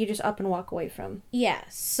something that you just up and walk away from. Yeah.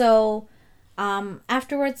 So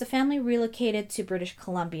afterwards, the family relocated to British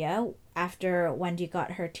Columbia after Wendy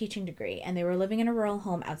got her teaching degree, and they were living in a rural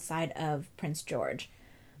home outside of Prince George.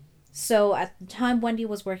 So at the time, Wendy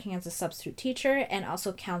was working as a substitute teacher and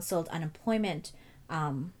also counseled unemployment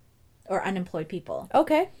or unemployed people,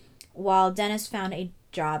 Okay. while Dennis found a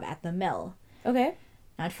job at the mill. Okay.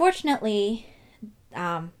 Now, unfortunately,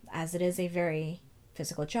 as it is a very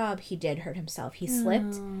physical job, he did hurt himself. He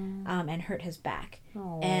slipped and hurt his back.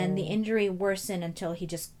 And the injury worsened until he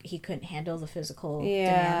couldn't handle the physical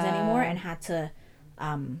demands anymore and had to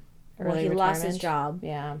he lost his job.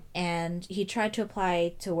 Yeah. And he tried to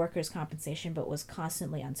apply to workers' compensation but was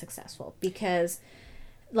constantly unsuccessful because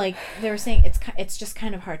like they were saying it's just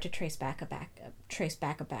kind of hard to trace back a back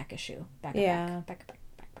issue. Back.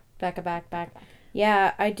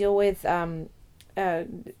 Yeah, I deal with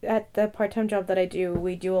at the part-time job that I do,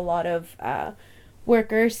 we do a lot of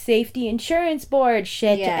worker safety insurance board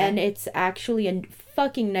shit, and it's actually a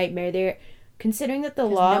fucking nightmare. They're considering that the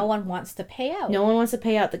law, no one wants to pay out. No one wants to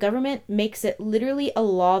pay out. The government makes it literally a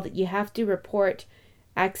law that you have to report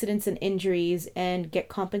accidents and injuries and get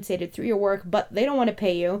compensated through your work, but they don't want to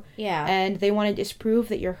pay you. Yeah. And they want to disprove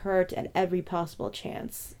that you're hurt at every possible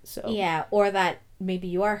chance. So yeah, or that maybe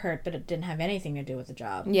you are hurt, but it didn't have anything to do with the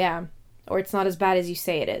job. Yeah. Or it's not as bad as you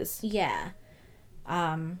say it is. Yeah.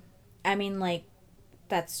 I mean, like,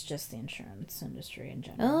 that's just the insurance industry in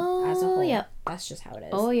general. As a whole. Yep. That's just how it is.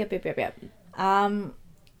 Oh, yep.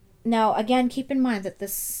 Now, again, keep in mind that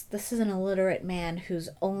this is an illiterate man whose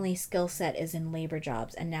only skill set is in labor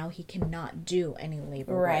jobs, and now he cannot do any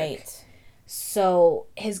labor work. So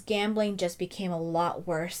his gambling just became a lot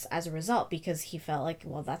worse as a result because he felt like,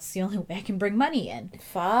 well, that's the only way I can bring money in.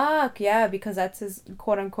 Fuck, yeah, because that's his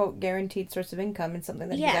quote-unquote guaranteed source of income and something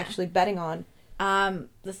that he's actually betting on.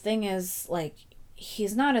 The thing is, like,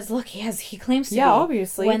 he's not as lucky as he claims to be. Yeah,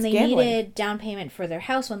 obviously. When it's they gambling. needed down payment for their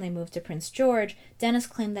house when they moved to Prince George, Dennis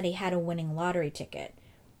claimed that he had a winning lottery ticket.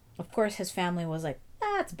 Of course, his family was like,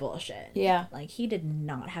 that's bullshit. Yeah. Like, he did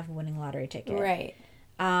not have a winning lottery ticket. Right.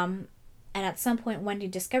 And at some point, Wendy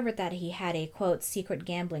discovered that he had a, quote, secret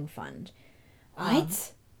gambling fund.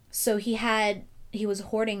 What? So he was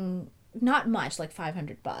hoarding not much, like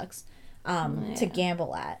 $500, to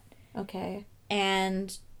gamble at. Okay.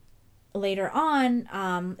 And later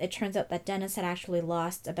on, it turns out that Dennis had actually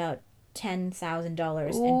lost about $10,000 in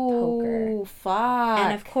poker. Oh, fuck.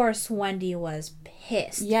 And of course, Wendy was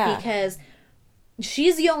pissed. Yeah. Because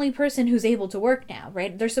she's the only person who's able to work now,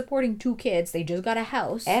 right? They're supporting 2 kids. They just got a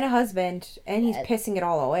house. And a husband. And he's pissing it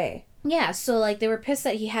all away. Yeah, so, like, they were pissed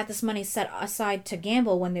that he had this money set aside to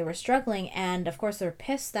gamble when they were struggling. And, of course, they were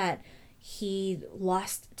pissed that he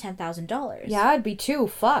lost $10,000. Yeah, I'd be too.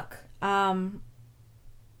 Fuck.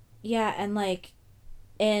 Yeah, and, like,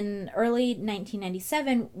 in early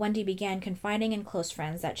 1997, Wendy began confiding in close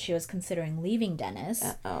friends that she was considering leaving Dennis.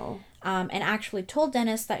 Uh-oh. And actually told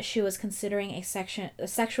Dennis that she was considering a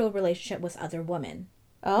sexual relationship with other women.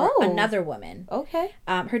 Oh. Or another woman. Okay.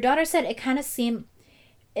 Her daughter said it kind of seemed...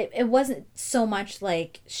 it wasn't so much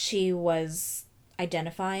like she was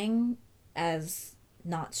identifying as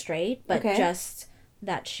not straight, but Okay. just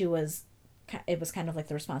that she was, it was kind of like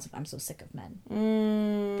the response of, I'm so sick of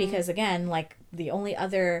men. Because again, like the only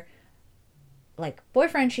other like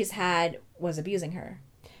boyfriend she's had was abusing her,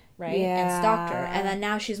 right? And stalked her. And then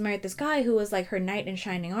now she's married this guy who was like her knight in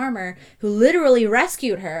shining armor, who literally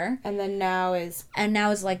rescued her. And then now is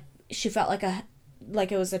Like, she felt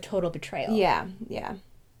like it was a total betrayal. yeah.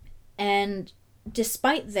 And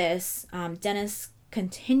despite this, Dennis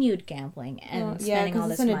continued gambling and spending all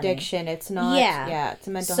this money. It's an addiction. It's not. Yeah. It's a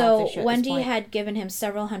mental health issue. So at Wendy this point. had given him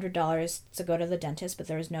several $100s to go to the dentist, but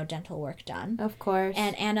there was no dental work done. Of course.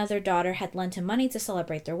 And Anna, their daughter, had lent him money to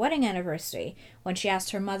celebrate their wedding anniversary. When she asked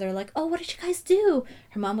her mother, like, "Oh, what did you guys do?"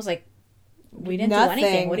 Her mom was like, "We didn't do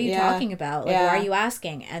anything. What are you talking about? Like, why are you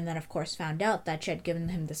asking?" And then, of course, found out that she had given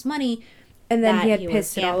him this money. And then that he had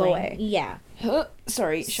pissed it all gambling. away. Yeah.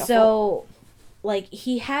 Sorry, shuffle. So, like,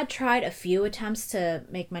 he had tried a few attempts to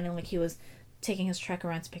make money. Like, he was taking his truck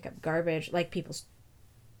around to pick up garbage. Like, people's...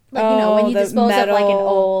 Like, when you dispose of, like, an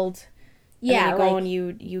old... Yeah, and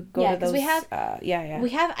you go to those... we have... We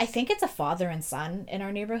have... I think it's a father and son in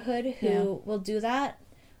our neighborhood who will do that.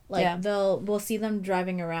 Like, we'll see them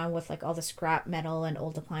driving around with, like, all the scrap metal and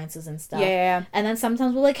old appliances and stuff. Yeah. And then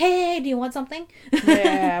sometimes we're like, hey, do you want something?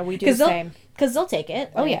 Yeah, we do the same. Because they'll take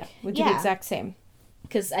it. Oh, yeah. We do the exact same.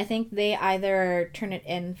 Because I think they either turn it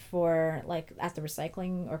in for, like, at the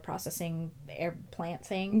recycling or processing air plant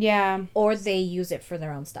thing. Yeah. Or they use it for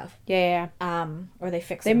their own stuff. Yeah. Or they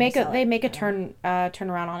fix it. They make a turn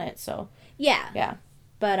around on it, so. Yeah. Yeah.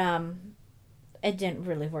 But, it didn't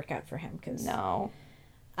really work out for him, because... No.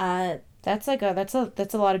 That's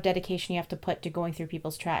a lot of dedication you have to put to going through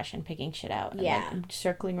people's trash and picking shit out. And then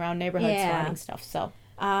circling around neighborhoods finding stuff, so.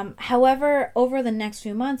 However, over the next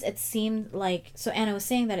few months, it seemed like... So Anna was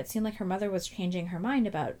saying that it seemed like her mother was changing her mind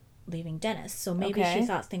about leaving Dennis. So maybe she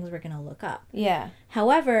thought things were going to look up. Yeah.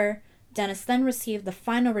 However, Dennis then received the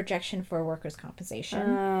final rejection for workers' compensation.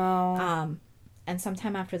 Oh. And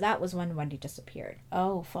sometime after that was when Wendy disappeared.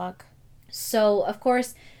 Oh, fuck. So, of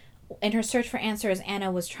course, in her search for answers, Anna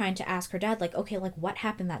was trying to ask her dad, like, okay, like, what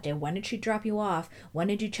happened that day? When did she drop you off? When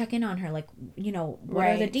did you check in on her? Like, what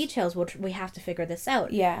are the details? We have to figure this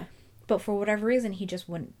out. Yeah. But for whatever reason, he just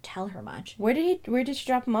wouldn't tell her much. Where did she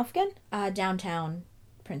drop him off again? Downtown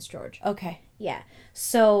Prince George. Okay. Yeah.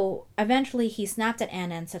 So eventually he snapped at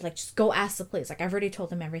Anna and said, like, just go ask the police. Like, I've already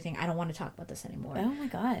told them everything. I don't want to talk about this anymore. Oh my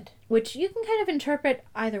God. Which you can kind of interpret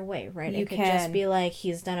either way, right? You it could just be like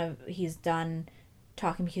he's done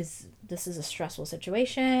talking because this is a stressful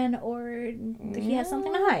situation, or he has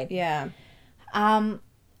something to hide. Yeah.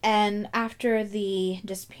 And after the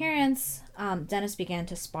disappearance, Dennis began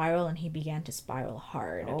to spiral, and he began to spiral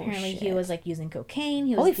hard. Oh, Apparently, shit. he was like using cocaine.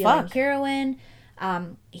 He was Holy dealing fuck. heroin.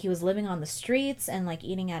 He was living on the streets and like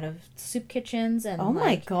eating out of soup kitchens, and Oh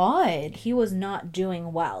my God. he was not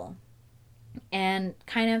doing well. And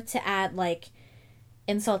kind of to add like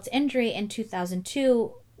insult to injury, in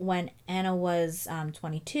 2002, when Anna was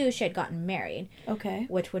 22, she had gotten married. Okay.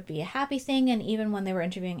 Which would be a happy thing. And even when they were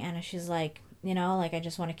interviewing Anna, she's like, like, I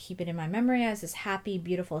just want to keep it in my memory as this happy,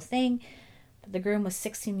 beautiful thing. But the groom was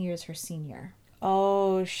 16 years her senior.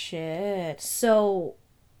 Oh, shit. So,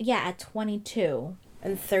 yeah, at 22.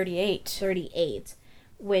 And 38.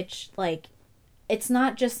 Which, like, it's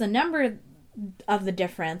not just the number of the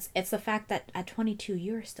difference. It's the fact that at 22,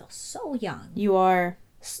 you're still so young. You are.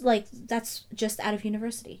 Like, that's just out of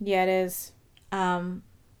university. Yeah, it is.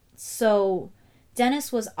 So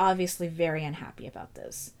Dennis was obviously very unhappy about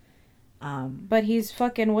this. But he's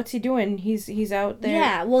fucking, what's he doing? He's out there.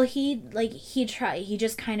 Yeah, well, he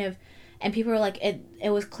just kind of, and people were like,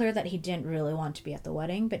 it was clear that he didn't really want to be at the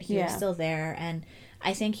wedding, but he was still there. And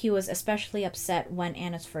I think he was especially upset when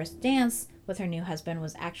Anna's first dance with her new husband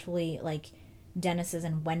was actually like Dennis's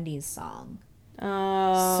and Wendy's song.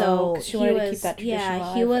 Oh, so she wanted to keep that tradition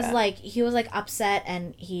alive. he was like upset,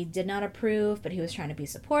 and he did not approve, but he was trying to be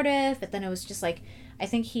supportive. But then it was just like, I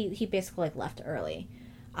think he basically like left early,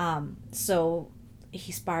 so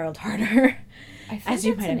he spiraled harder. I think as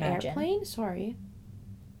you that's might an imagine. Airplane? Sorry.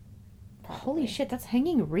 Probably. Holy shit, that's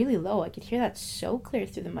hanging really low. I could hear that so clear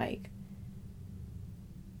through the mic.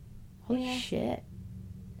 Holy shit.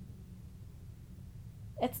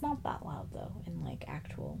 It's not that loud though in like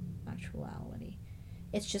actuality.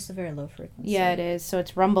 It's just a very low frequency. Yeah, it is. So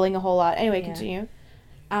it's rumbling a whole lot. Anyway, continue.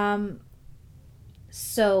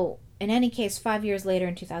 So in any case, 5 years later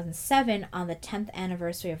in 2007, on the 10th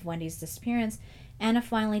anniversary of Wendy's disappearance, Anna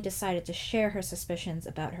finally decided to share her suspicions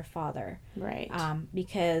about her father. Right.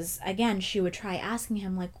 Because, again, she would try asking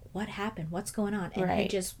him, like, what happened? What's going on? And he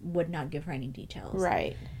just would not give her any details.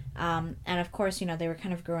 Right. And, of course, they were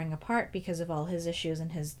kind of growing apart because of all his issues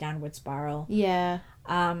and his downward spiral. Yeah.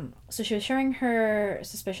 So she was sharing her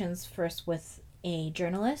suspicions first with a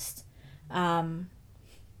journalist. And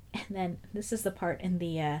then this is the part in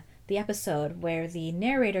the episode where the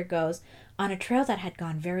narrator goes, on a trail that had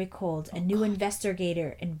gone very cold, a new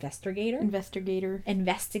investigator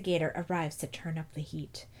arrives to turn up the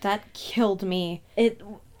heat. That killed me.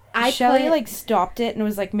 Shelley stopped it and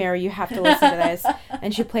was like, Mary, you have to listen to this.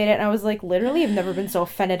 And she played it and I was like, literally, I've never been so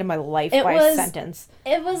offended in my life by a sentence.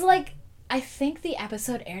 It was like, I think the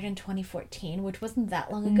episode aired in 2014, which wasn't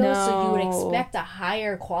that long ago, so you would expect a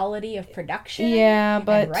higher quality of production and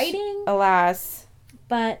writing. Alas.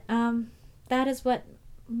 But that is what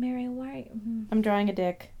Mary, I'm drawing a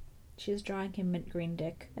dick. She's drawing a mint green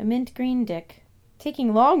dick. A mint green dick.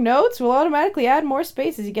 Taking long notes will automatically add more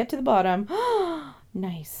space as you get to the bottom.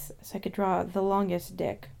 Nice. So I could draw the longest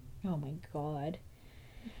dick. Oh my god.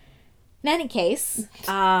 In any case,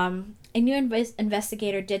 a new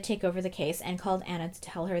investigator did take over the case and called Anna to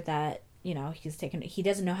tell her that, he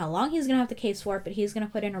doesn't know how long he's going to have the case for, but he's going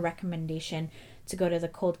to put in a recommendation to go to the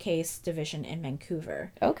cold case division in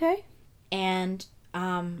Vancouver. Okay. And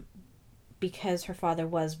because her father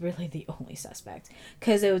was really the only suspect.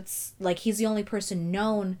 Because it's like he's the only person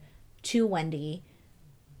known to Wendy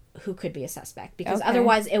who could be a suspect. Because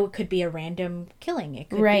otherwise it could be a random killing. It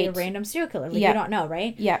could be a random serial killer. Like, you don't know,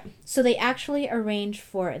 right? Yeah. So they actually arranged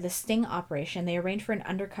for the sting operation. They arranged for an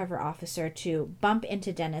undercover officer to bump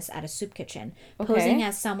into Dennis at a soup kitchen, posing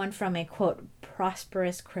as someone from a, quote,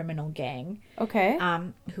 prosperous criminal gang. Okay.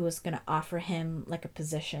 Who was going to offer him, like, a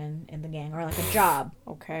position in the gang or, like, a job.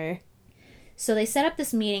 Okay. So they set up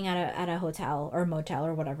this meeting at a hotel or motel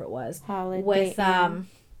or whatever it was. Holiday with,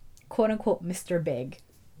 quote unquote, Mr. Big.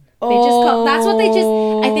 They just call, that's what they just,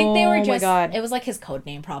 I think they were just, it was like his code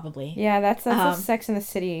name probably. Yeah, that's a Sex and the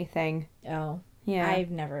City thing. Oh. Yeah.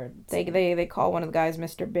 I've never They call one of the guys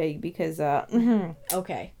Mr. Big because,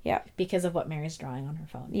 Okay. Yeah. Because of what Mary's drawing on her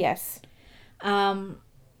phone. Yes.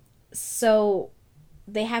 So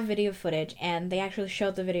they have video footage and they actually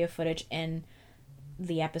showed the video footage in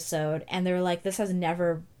the episode and they were like, this has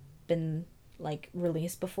never been, like,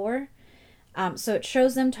 released before. So it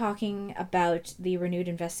shows them talking about the renewed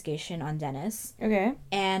investigation on Dennis. Okay.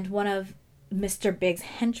 And one of Mr. Big's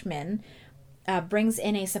henchmen brings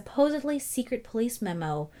in a supposedly secret police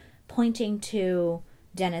memo pointing to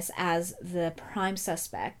Dennis as the prime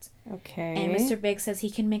suspect. Okay. And Mr. Big says he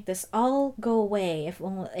can make this all go away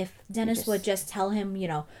if Dennis would just tell him,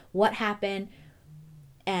 what happened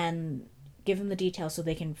and give him the details so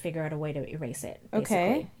they can figure out a way to erase it, basically.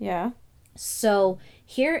 Okay, yeah. So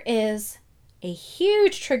here is a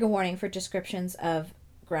huge trigger warning for descriptions of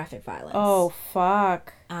graphic violence. Oh,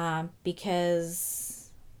 fuck.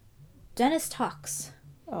 Because Dennis talks.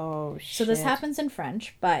 Oh, shit. So this happens in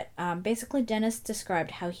French, but basically Dennis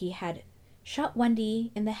described how he had shot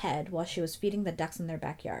Wendy in the head while she was feeding the ducks in their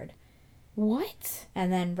backyard. What?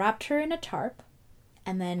 And then wrapped her in a tarp,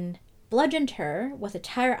 and then bludgeoned her with a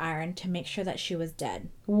tire iron to make sure that she was dead.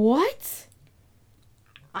 What?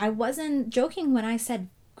 I wasn't joking when I said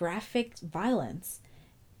graphic violence.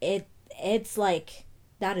 It's like,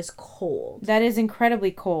 that is cold. That is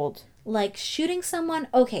incredibly cold. Like, shooting someone,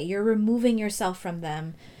 okay, you're removing yourself from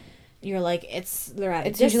them. You're like, they're at a distance.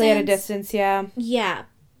 It's usually at a distance, yeah. Yeah,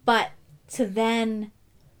 but to then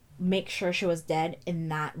make sure she was dead in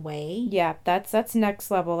that way. Yeah, that's next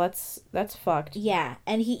level. That's fucked. Yeah,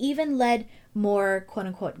 and he even led more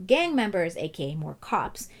quote-unquote gang members, aka more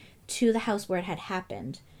cops, to the house where it had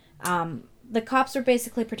happened. The cops were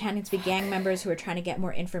basically pretending to be gang members who were trying to get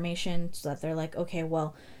more information so that they're like, okay,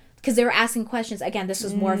 well, because they were asking questions. Again, this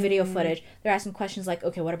was more video footage. They're asking questions like,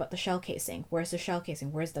 okay, what about the shell casing? Where's the shell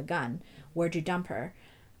casing? Where's the gun? Where'd you dump her?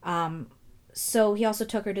 So he also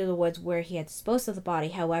took her to the woods where he had disposed of the body.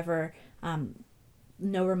 However,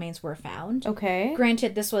 no remains were found. Okay.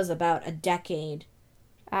 Granted, this was about a decade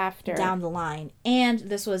after down the line, and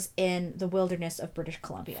this was in the wilderness of British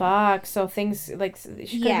Columbia. Fuck. So things like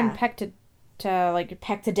she could have been pecked to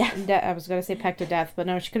death. I was gonna say pecked to death, but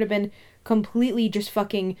no, she could have been completely just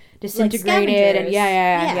fucking disintegrated. Like and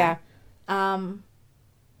yeah.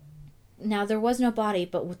 Now there was no body,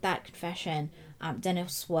 but with that confession,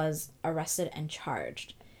 Dennis was arrested and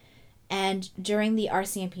charged. And during the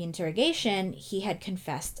RCMP interrogation, he had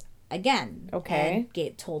confessed again. Okay.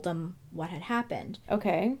 And told them what had happened.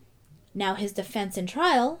 Okay. Now his defense in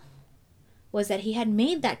trial was that he had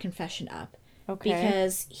made that confession up. Okay.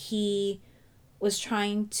 Because he was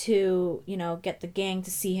trying to, get the gang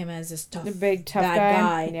to see him as this The big tough bad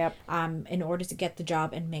guy. guy, Yep. in order to get the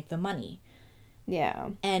job and make the money. Yeah.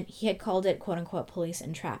 And he had called it, quote unquote, police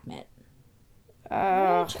entrapment.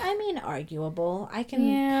 Which, I mean, arguable. I can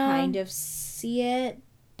kind of see it,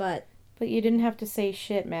 but... But you didn't have to say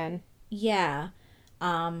shit, man. Yeah.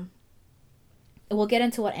 We'll get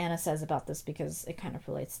into what Anna says about this because it kind of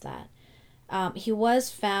relates to that. He was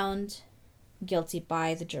found guilty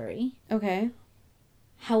by the jury. Okay.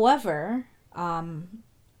 However,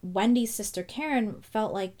 Wendy's sister Karen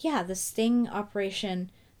felt like, the sting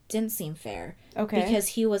operation didn't seem fair. Okay. Because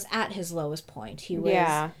he was at his lowest point. He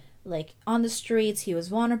was, on the streets. He was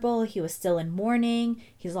vulnerable. He was still in mourning.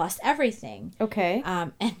 He's lost everything. Okay.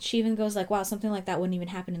 And she even goes like, wow, something like that wouldn't even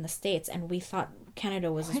happen in the States. And we thought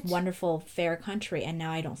Canada was this wonderful, fair country. And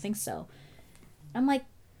now I don't think so. I'm like,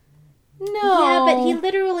 no. Yeah, but he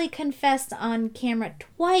literally confessed on camera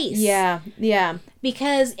twice. Yeah.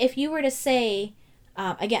 Because if you were to say,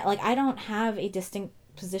 again, I don't have a distinct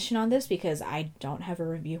position on this because I don't have a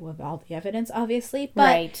review of all the evidence, obviously. But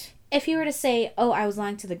right. If you were to say, oh, I was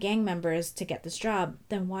lying to the gang members to get this job,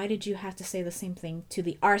 then why did you have to say the same thing to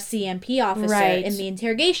the RCMP officer in the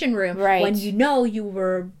interrogation room when you know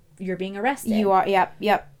you're being arrested? You are. Yep.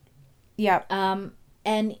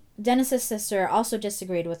 And Dennis's sister also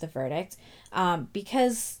disagreed with the verdict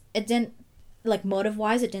because it didn't,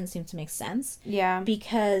 motive-wise, it didn't seem to make sense. Yeah.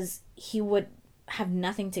 Because he would have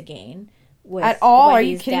nothing to gain with at all. Wendy's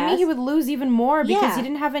Are you kidding death. me? He would lose even more because he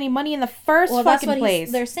didn't have any money in the first fucking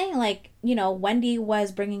place. They're saying, Wendy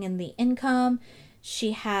was bringing in the income.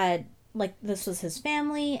 She had, this was his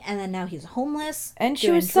family, and then now he's homeless. And she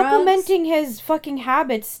was supplementing his fucking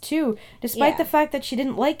habits, too. Despite the fact that she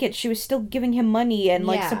didn't like it, she was still giving him money and,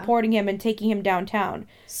 supporting him and taking him downtown.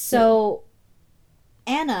 So,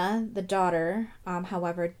 Anna, the daughter,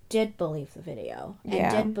 however, did believe the video.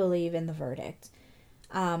 And did believe in the verdict.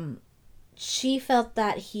 She felt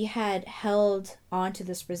that he had held on to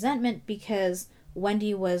this resentment because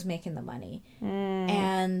Wendy was making the money.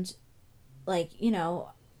 And,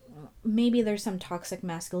 maybe there's some toxic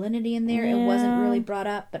masculinity in there. It wasn't really brought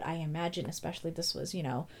up, but I imagine, especially this was,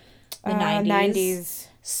 the 90s.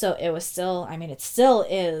 So it was still, it still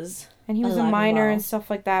is. And he was a minor and stuff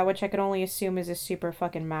like that, which I could only assume is a super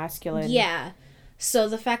fucking masculine. Yeah. So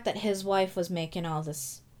the fact that his wife was making all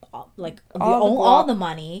this, all the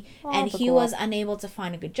money, and he was unable to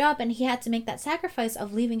find a good job, and he had to make that sacrifice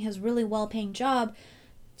of leaving his really well-paying job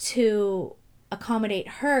to accommodate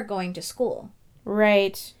her going to school.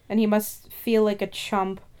 Right. And he must feel like a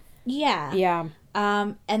chump. Yeah. Yeah.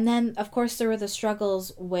 And then, of course, there were the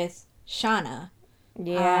struggles with Shauna.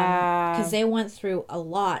 Yeah. Because they went through a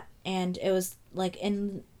lot, and it was,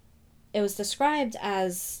 it was described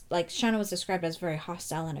as, Shauna was described as very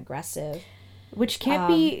hostile and aggressive. Which can't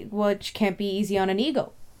be easy on an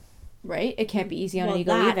ego, right? It can't be easy on an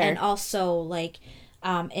ego either. And also,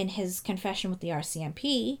 in his confession with the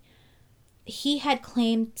RCMP, he had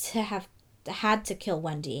claimed to have had to kill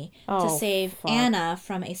Wendy to save Anna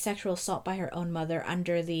from a sexual assault by her own mother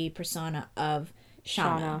under the persona of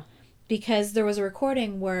Shauna. Because there was a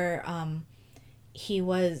recording where he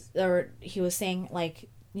was saying,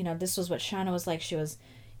 this was what Shauna was like. She was...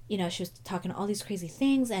 she was talking all these crazy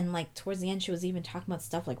things, and, towards the end, she was even talking about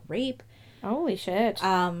stuff like rape. Holy shit.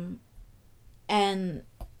 And,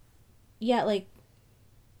 yeah,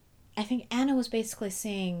 I think Anna was basically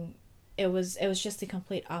saying it was just the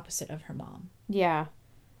complete opposite of her mom. Yeah.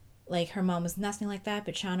 Her mom was nothing like that,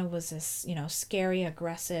 but Shauna was this, scary,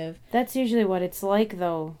 aggressive. That's usually what it's like,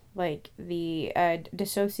 though. The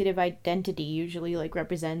dissociative identity usually,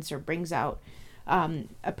 represents or brings out...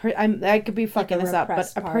 I could be fucking this up,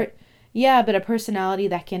 but but a personality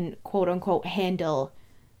that can quote unquote handle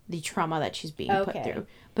the trauma that she's being put through.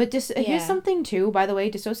 But here's something too, by the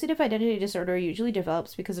way, dissociative identity disorder usually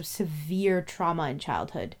develops because of severe trauma in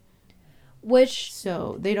childhood.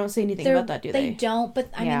 So they don't say anything about that, do they? They don't, but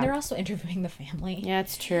I mean, they're also interviewing the family. Yeah,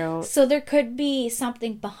 it's true. So there could be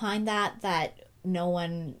something behind that no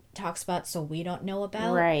one talks about, so we don't know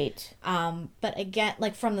about. Right. But again,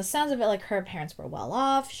 from the sounds of it, her parents were well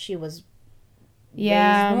off. She was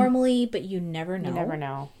raised normally, but you never know. You never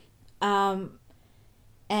know.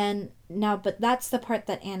 And now, but that's the part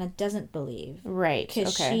that Anna doesn't believe. Right.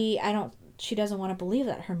 Because she doesn't want to believe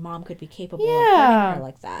that her mom could be capable of hurting her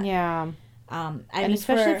like that. Yeah. And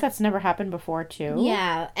especially if that's never happened before, too.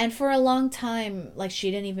 Yeah. And for a long time, she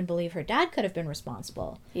didn't even believe her dad could have been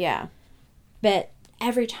responsible. Yeah. But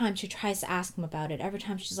every time she tries to ask him about it, every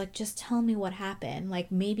time she's like, just tell me what happened.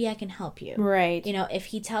 Maybe I can help you. Right. If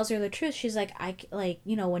he tells her the truth, she's like,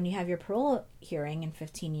 when you have your parole hearing in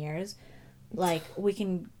 15 years, like, we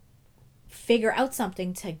can figure out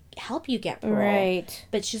something to help you get parole. Right.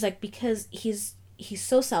 But she's like, because he's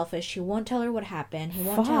so selfish, he won't tell her what happened. He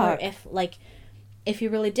won't tell her if he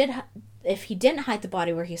really did, if he didn't hide the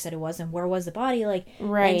body where he said it was, and where was the body, like,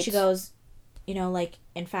 Right. And she goes, you know, like,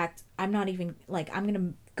 in fact, I'm not even, like, I'm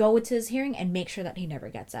gonna go to his hearing and make sure that he never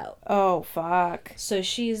gets out. Oh, fuck. So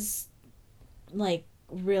she's, like,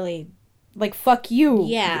 really... Like, fuck you.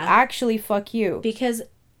 Yeah. Actually, fuck you. Because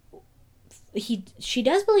she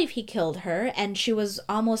does believe he killed her, and she was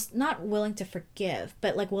almost not willing to forgive,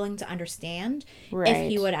 but, like, willing to understand if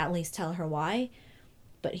he would at least tell her why,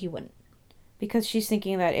 but he wouldn't. Because she's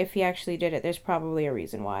thinking that if he actually did it, there's probably a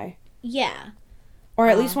reason why. Yeah. Or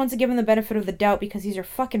at least wants to give him the benefit of the doubt because he's her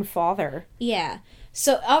fucking father. Yeah.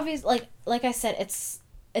 So, obviously, like I said, it's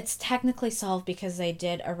technically solved because they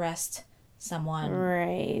did arrest someone.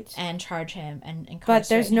 Right. And charge him and incarcerate But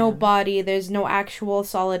there's no him. body. There's no actual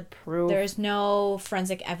solid proof. There's no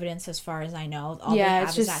forensic evidence as far as I know. All Yeah, they have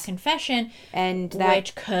it's is just- that confession, and that...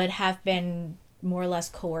 which could have been more or less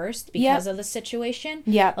coerced because of the situation.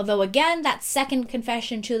 Yeah. Although, again, that second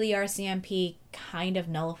confession to the RCMP kind of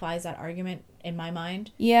nullifies that argument in my mind.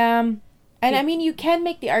 Yeah. And I mean, you can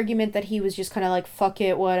make the argument that he was just kind of like, fuck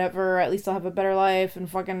it, whatever, at least I'll have a better life and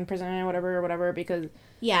fucking prison, whatever, because...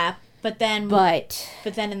 Yeah, but then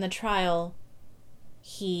in the trial,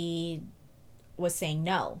 he was saying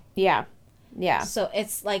no. Yeah. Yeah. So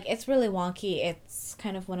it's like, it's really wonky. It's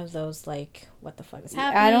kind of one of those, like, what the fuck is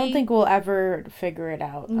happening? I don't think we'll ever figure it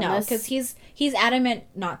out. No, because he's adamant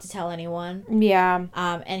not to tell anyone. Yeah.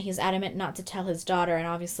 And he's adamant not to tell his daughter, and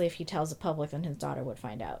obviously if he tells the public, then his daughter would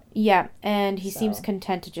find out. Yeah, and he seems So.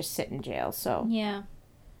 content to just sit in jail, so... Yeah.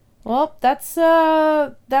 Well, that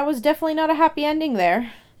was definitely not a happy ending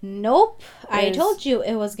there. Nope. I There's- told you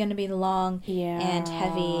it was going to be long Yeah. and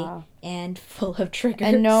heavy and full of triggers.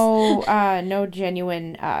 And no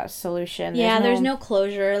genuine solution. There's no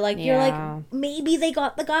closure. Like, you're Yeah. like, maybe they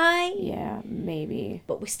got the guy, Yeah, maybe.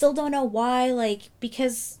 but we still don't know why. Like,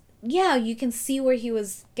 because, yeah, you can see where he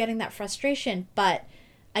was getting that frustration, but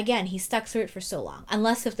again, he stuck through it for so long.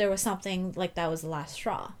 Unless if there was something like that was the last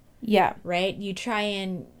straw, Yeah. right? You try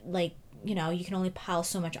and, like, you know, you can only pile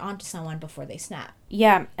so much onto someone before they snap.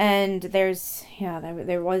 Yeah, and there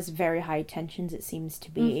was very high tensions, it seems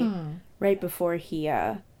to be, right before she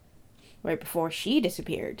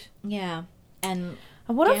disappeared. Yeah. And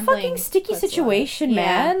What a gambling fucking sticky puts a lot- situation, Yeah.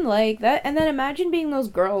 man. Like that, and then imagine being those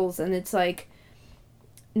girls, and it's like,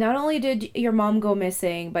 not only did your mom go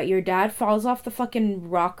missing, but your dad falls off the fucking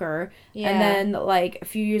rocker, Yeah. and then like a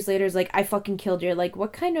few years later is like, I fucking killed you. Like,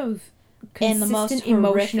 what kind of in the most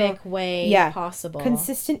horrific way possible.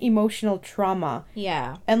 consistent emotional trauma?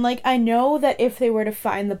 Yeah. And like, I know that if they were to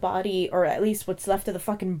find the body, or at least what's left of the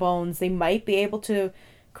fucking bones, they might be able to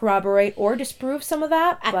corroborate or disprove some of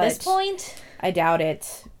that. At but this point, I doubt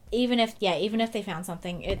it. even if they found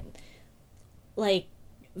something, it, like,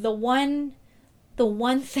 the one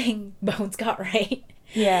thing Bones got right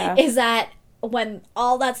Yeah. is that when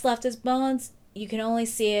all that's left is bones, you can only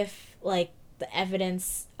see if, like, the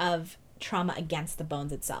evidence of trauma against the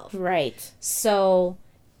bones itself. Right. So,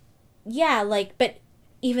 yeah, like, but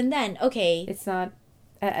even then, okay, It's not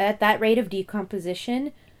at that rate of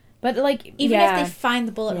decomposition, but like, even yeah. if they find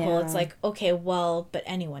the bullet hole, it's Yeah. like, okay, well, but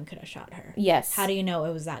anyone could have shot her. Yes. How do you know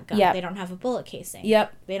it was that gun? Yep. They don't have a bullet casing.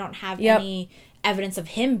 Yep. They don't have Yep. any evidence of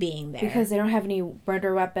him being there. Because they don't have any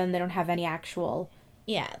murder weapon, they don't have any actual...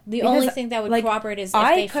 yeah, the Because, only thing that would like, corroborate is if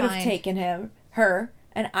I they could have find taken her,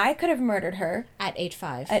 and I could have murdered her at age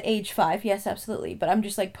 5. at age 5, yes, absolutely. But I'm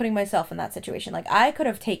just, like, putting myself in that situation. Like, I could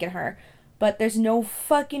have taken her, but there's no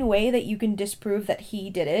fucking way that you can disprove that he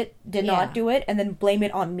did Yeah. not do it, and then blame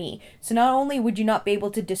it on me. So not only would you not be able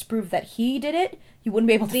to disprove that he did it, you wouldn't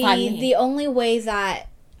be able to find me. The only way that,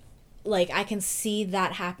 like, I can see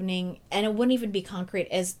that happening, and it wouldn't even be concrete,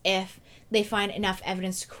 is if they find enough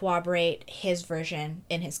evidence to corroborate his version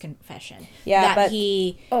in his confession. Yeah, that but-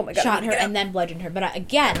 he Oh my God, shot her yeah. and then bludgeoned her. But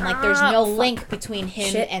again, like, there's no fuck. link between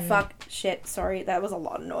him and... Shit, sorry, that was a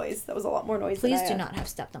lot of noise. That was a lot more noise Please do not have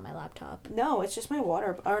stepped on my laptop. No, it's just my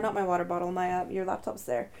water, or not my water bottle, your laptop's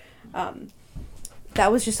there.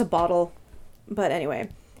 That was just a bottle, but anyway.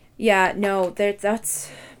 Yeah, no, that's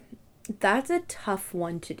a tough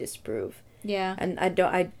one to disprove. Yeah. And I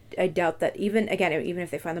doubt that even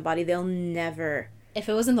if they find the body, they'll never... If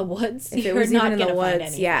it was in the woods, If you're it was not even in the gonna find woods,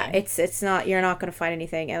 anything. yeah, it's not, you're not going to find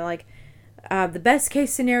anything. And like, the best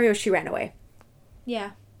case scenario, she ran away.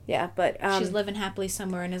 Yeah. Yeah, but... She's living happily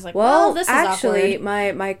somewhere and is like, well, this is actually,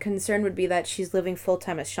 awkward. my concern would be that she's living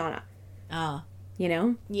full-time as Shauna. Oh. You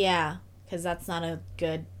know? Yeah. because that's not a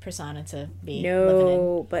good persona to be living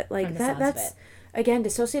No, but from like the sounds of that's it. again,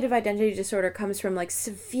 dissociative identity disorder comes from like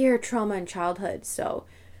severe trauma in childhood. So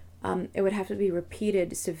it would have to be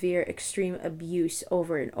repeated severe extreme abuse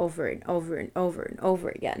over and over and over and over and over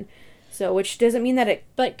again. So which doesn't mean that it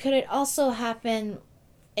But could it also happen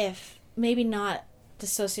if maybe not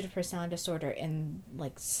dissociative personality disorder in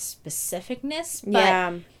like specificness, but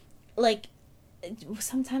yeah. like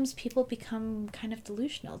sometimes people become kind of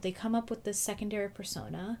delusional. They come up with this secondary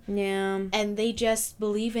persona Yeah. and they just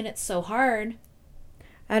believe in it so hard.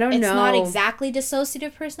 I don't It's know. not exactly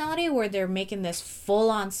dissociative personality where they're making this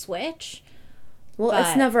full-on switch. Well, it's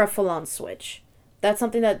but- never a full-on switch. That's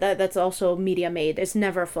something that's also media made. It's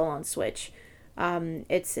never a full-on switch.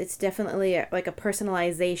 It's definitely like a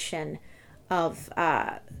personalization of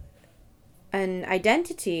an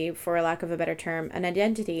identity, for lack of a better term, an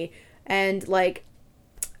identity, and like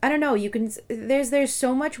I don't know. You can there's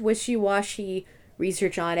so much wishy-washy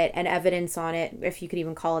research on it and evidence on it, if you could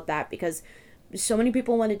even call it that, because so many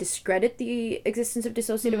people want to discredit the existence of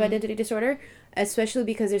dissociative identity disorder, especially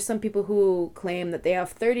because there's some people who claim that they have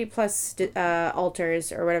 30 plus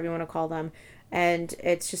alters or whatever you want to call them, and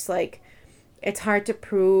it's just like it's hard to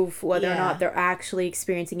prove whether or Yeah. not they're actually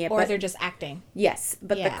experiencing it. Or but they're just acting. yes,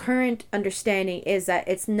 but the Yeah. current understanding is that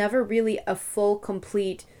it's never really a full,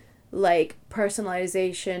 complete, like,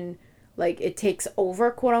 personalization, like, it takes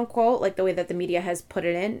over, quote unquote, like the way that the media has put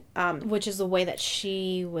it in. Which is the way that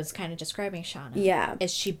she was kind of describing Shauna. Yeah.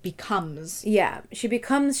 Is she becomes. Yeah, she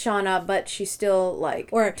becomes Shauna, but she's still, like,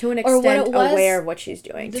 Or- to an or what extent it was- aware of what she's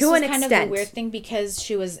doing. This To was an kind extent. of a weird thing because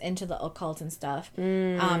she was into the occult and stuff.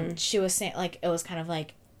 She was saying, like, it was kind of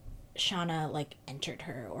like Shauna, like, entered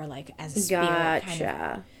her or, like, as a spirit. Gotcha. Kind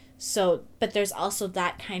of. So, but there's also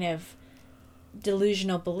that kind of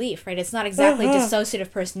delusional belief, right? It's not exactly dissociative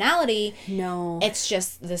personality. No. It's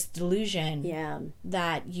just this delusion Yeah,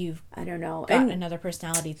 that you've I don't know. got And another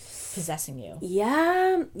personality possessing you.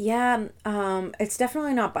 yeah, it's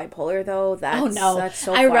definitely not bipolar, though. That's, Oh no! that's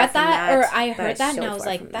so I far read from that, or I That heard is that, so and I was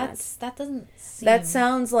far like, from that doesn't seem That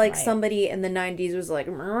sounds like right. somebody in the 90s was like,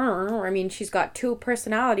 I mean, she's got two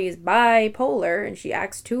personalities, bipolar, and she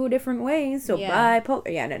acts two different ways, so Yeah. bipolar.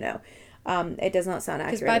 Yeah, no. It does not sound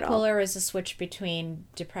Because accurate at all. bipolar is a switch between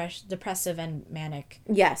depressive and manic.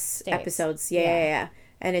 Yes, states. episodes. Yeah. Yeah.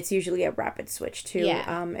 And it's usually a rapid switch, too.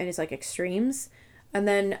 Yeah. And it's like extremes. And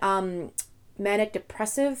then manic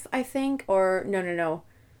depressive, I think, or no.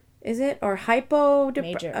 Is it? Or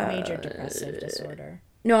Major depressive disorder.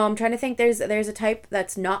 No, I'm trying to think. There's a type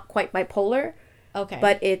that's not quite bipolar. Okay.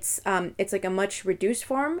 But it's like a much reduced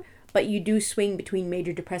form, but you do swing between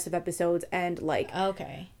major depressive episodes and like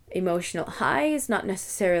okay. emotional highs, not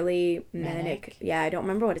necessarily manic. Yeah, I don't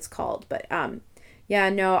remember what it's called, but yeah,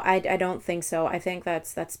 no, I don't think so. I think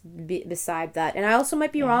that's beside that. And I also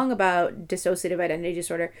might be wrong about dissociative identity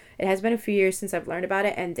disorder. It has been a few years since I've learned about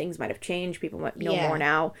it, and things might have changed. People might know more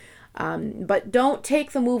now. But don't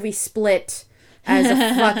take the movie Split as a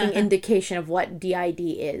fucking indication of what DID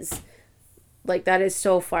is. Like, that is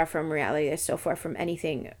so far from reality. It's so far from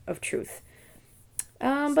anything of truth.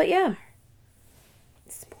 But yeah.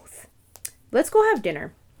 Smooth. Let's go have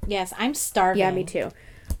dinner. Yes, I'm starving. Yeah, me too.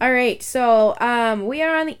 All right, so we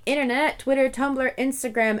are on the internet, Twitter, Tumblr,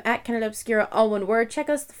 Instagram, at Canada Obscura, all one word. Check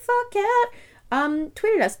us the fuck out.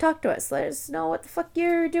 Tweet at us, talk to us, let us know what the fuck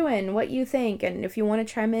you're doing, what you think, and if you want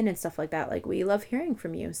to chime in and stuff like that. Like, we love hearing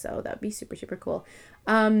from you, so that'd be super, super cool.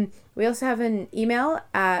 We also have an email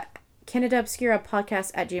at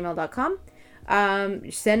CanadaObscuraPodcast@gmail.com.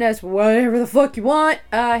 Send us whatever the fuck you want.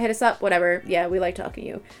 Hit us up, whatever. Yeah, we like talking to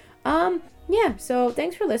you. Yeah, so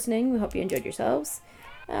thanks for listening. We hope you enjoyed yourselves.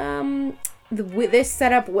 This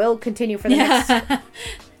setup will continue for the next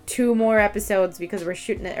 2 more episodes because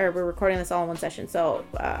we're recording this all in one session. So,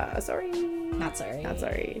 sorry. Not sorry. Not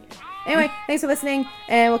sorry. Anyway, thanks for listening,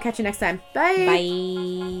 and we'll catch you next time. Bye.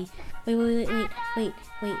 Bye. Wait.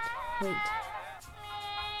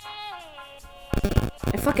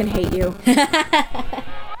 I fucking hate you.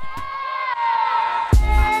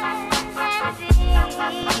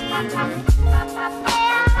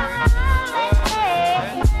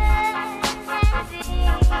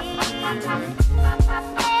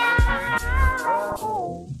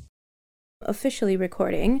 Officially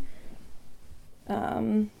recording.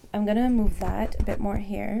 I'm gonna move that a bit more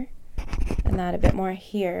here, and that a bit more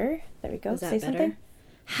here. There we go. Was that Say better? something.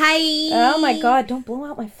 Hi. Oh my god! Don't blow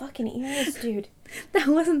out my fucking ears, dude. That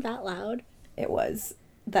wasn't that loud. It was.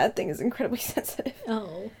 That thing is incredibly sensitive.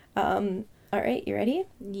 Oh. All right, you ready?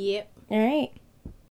 Yep. All right.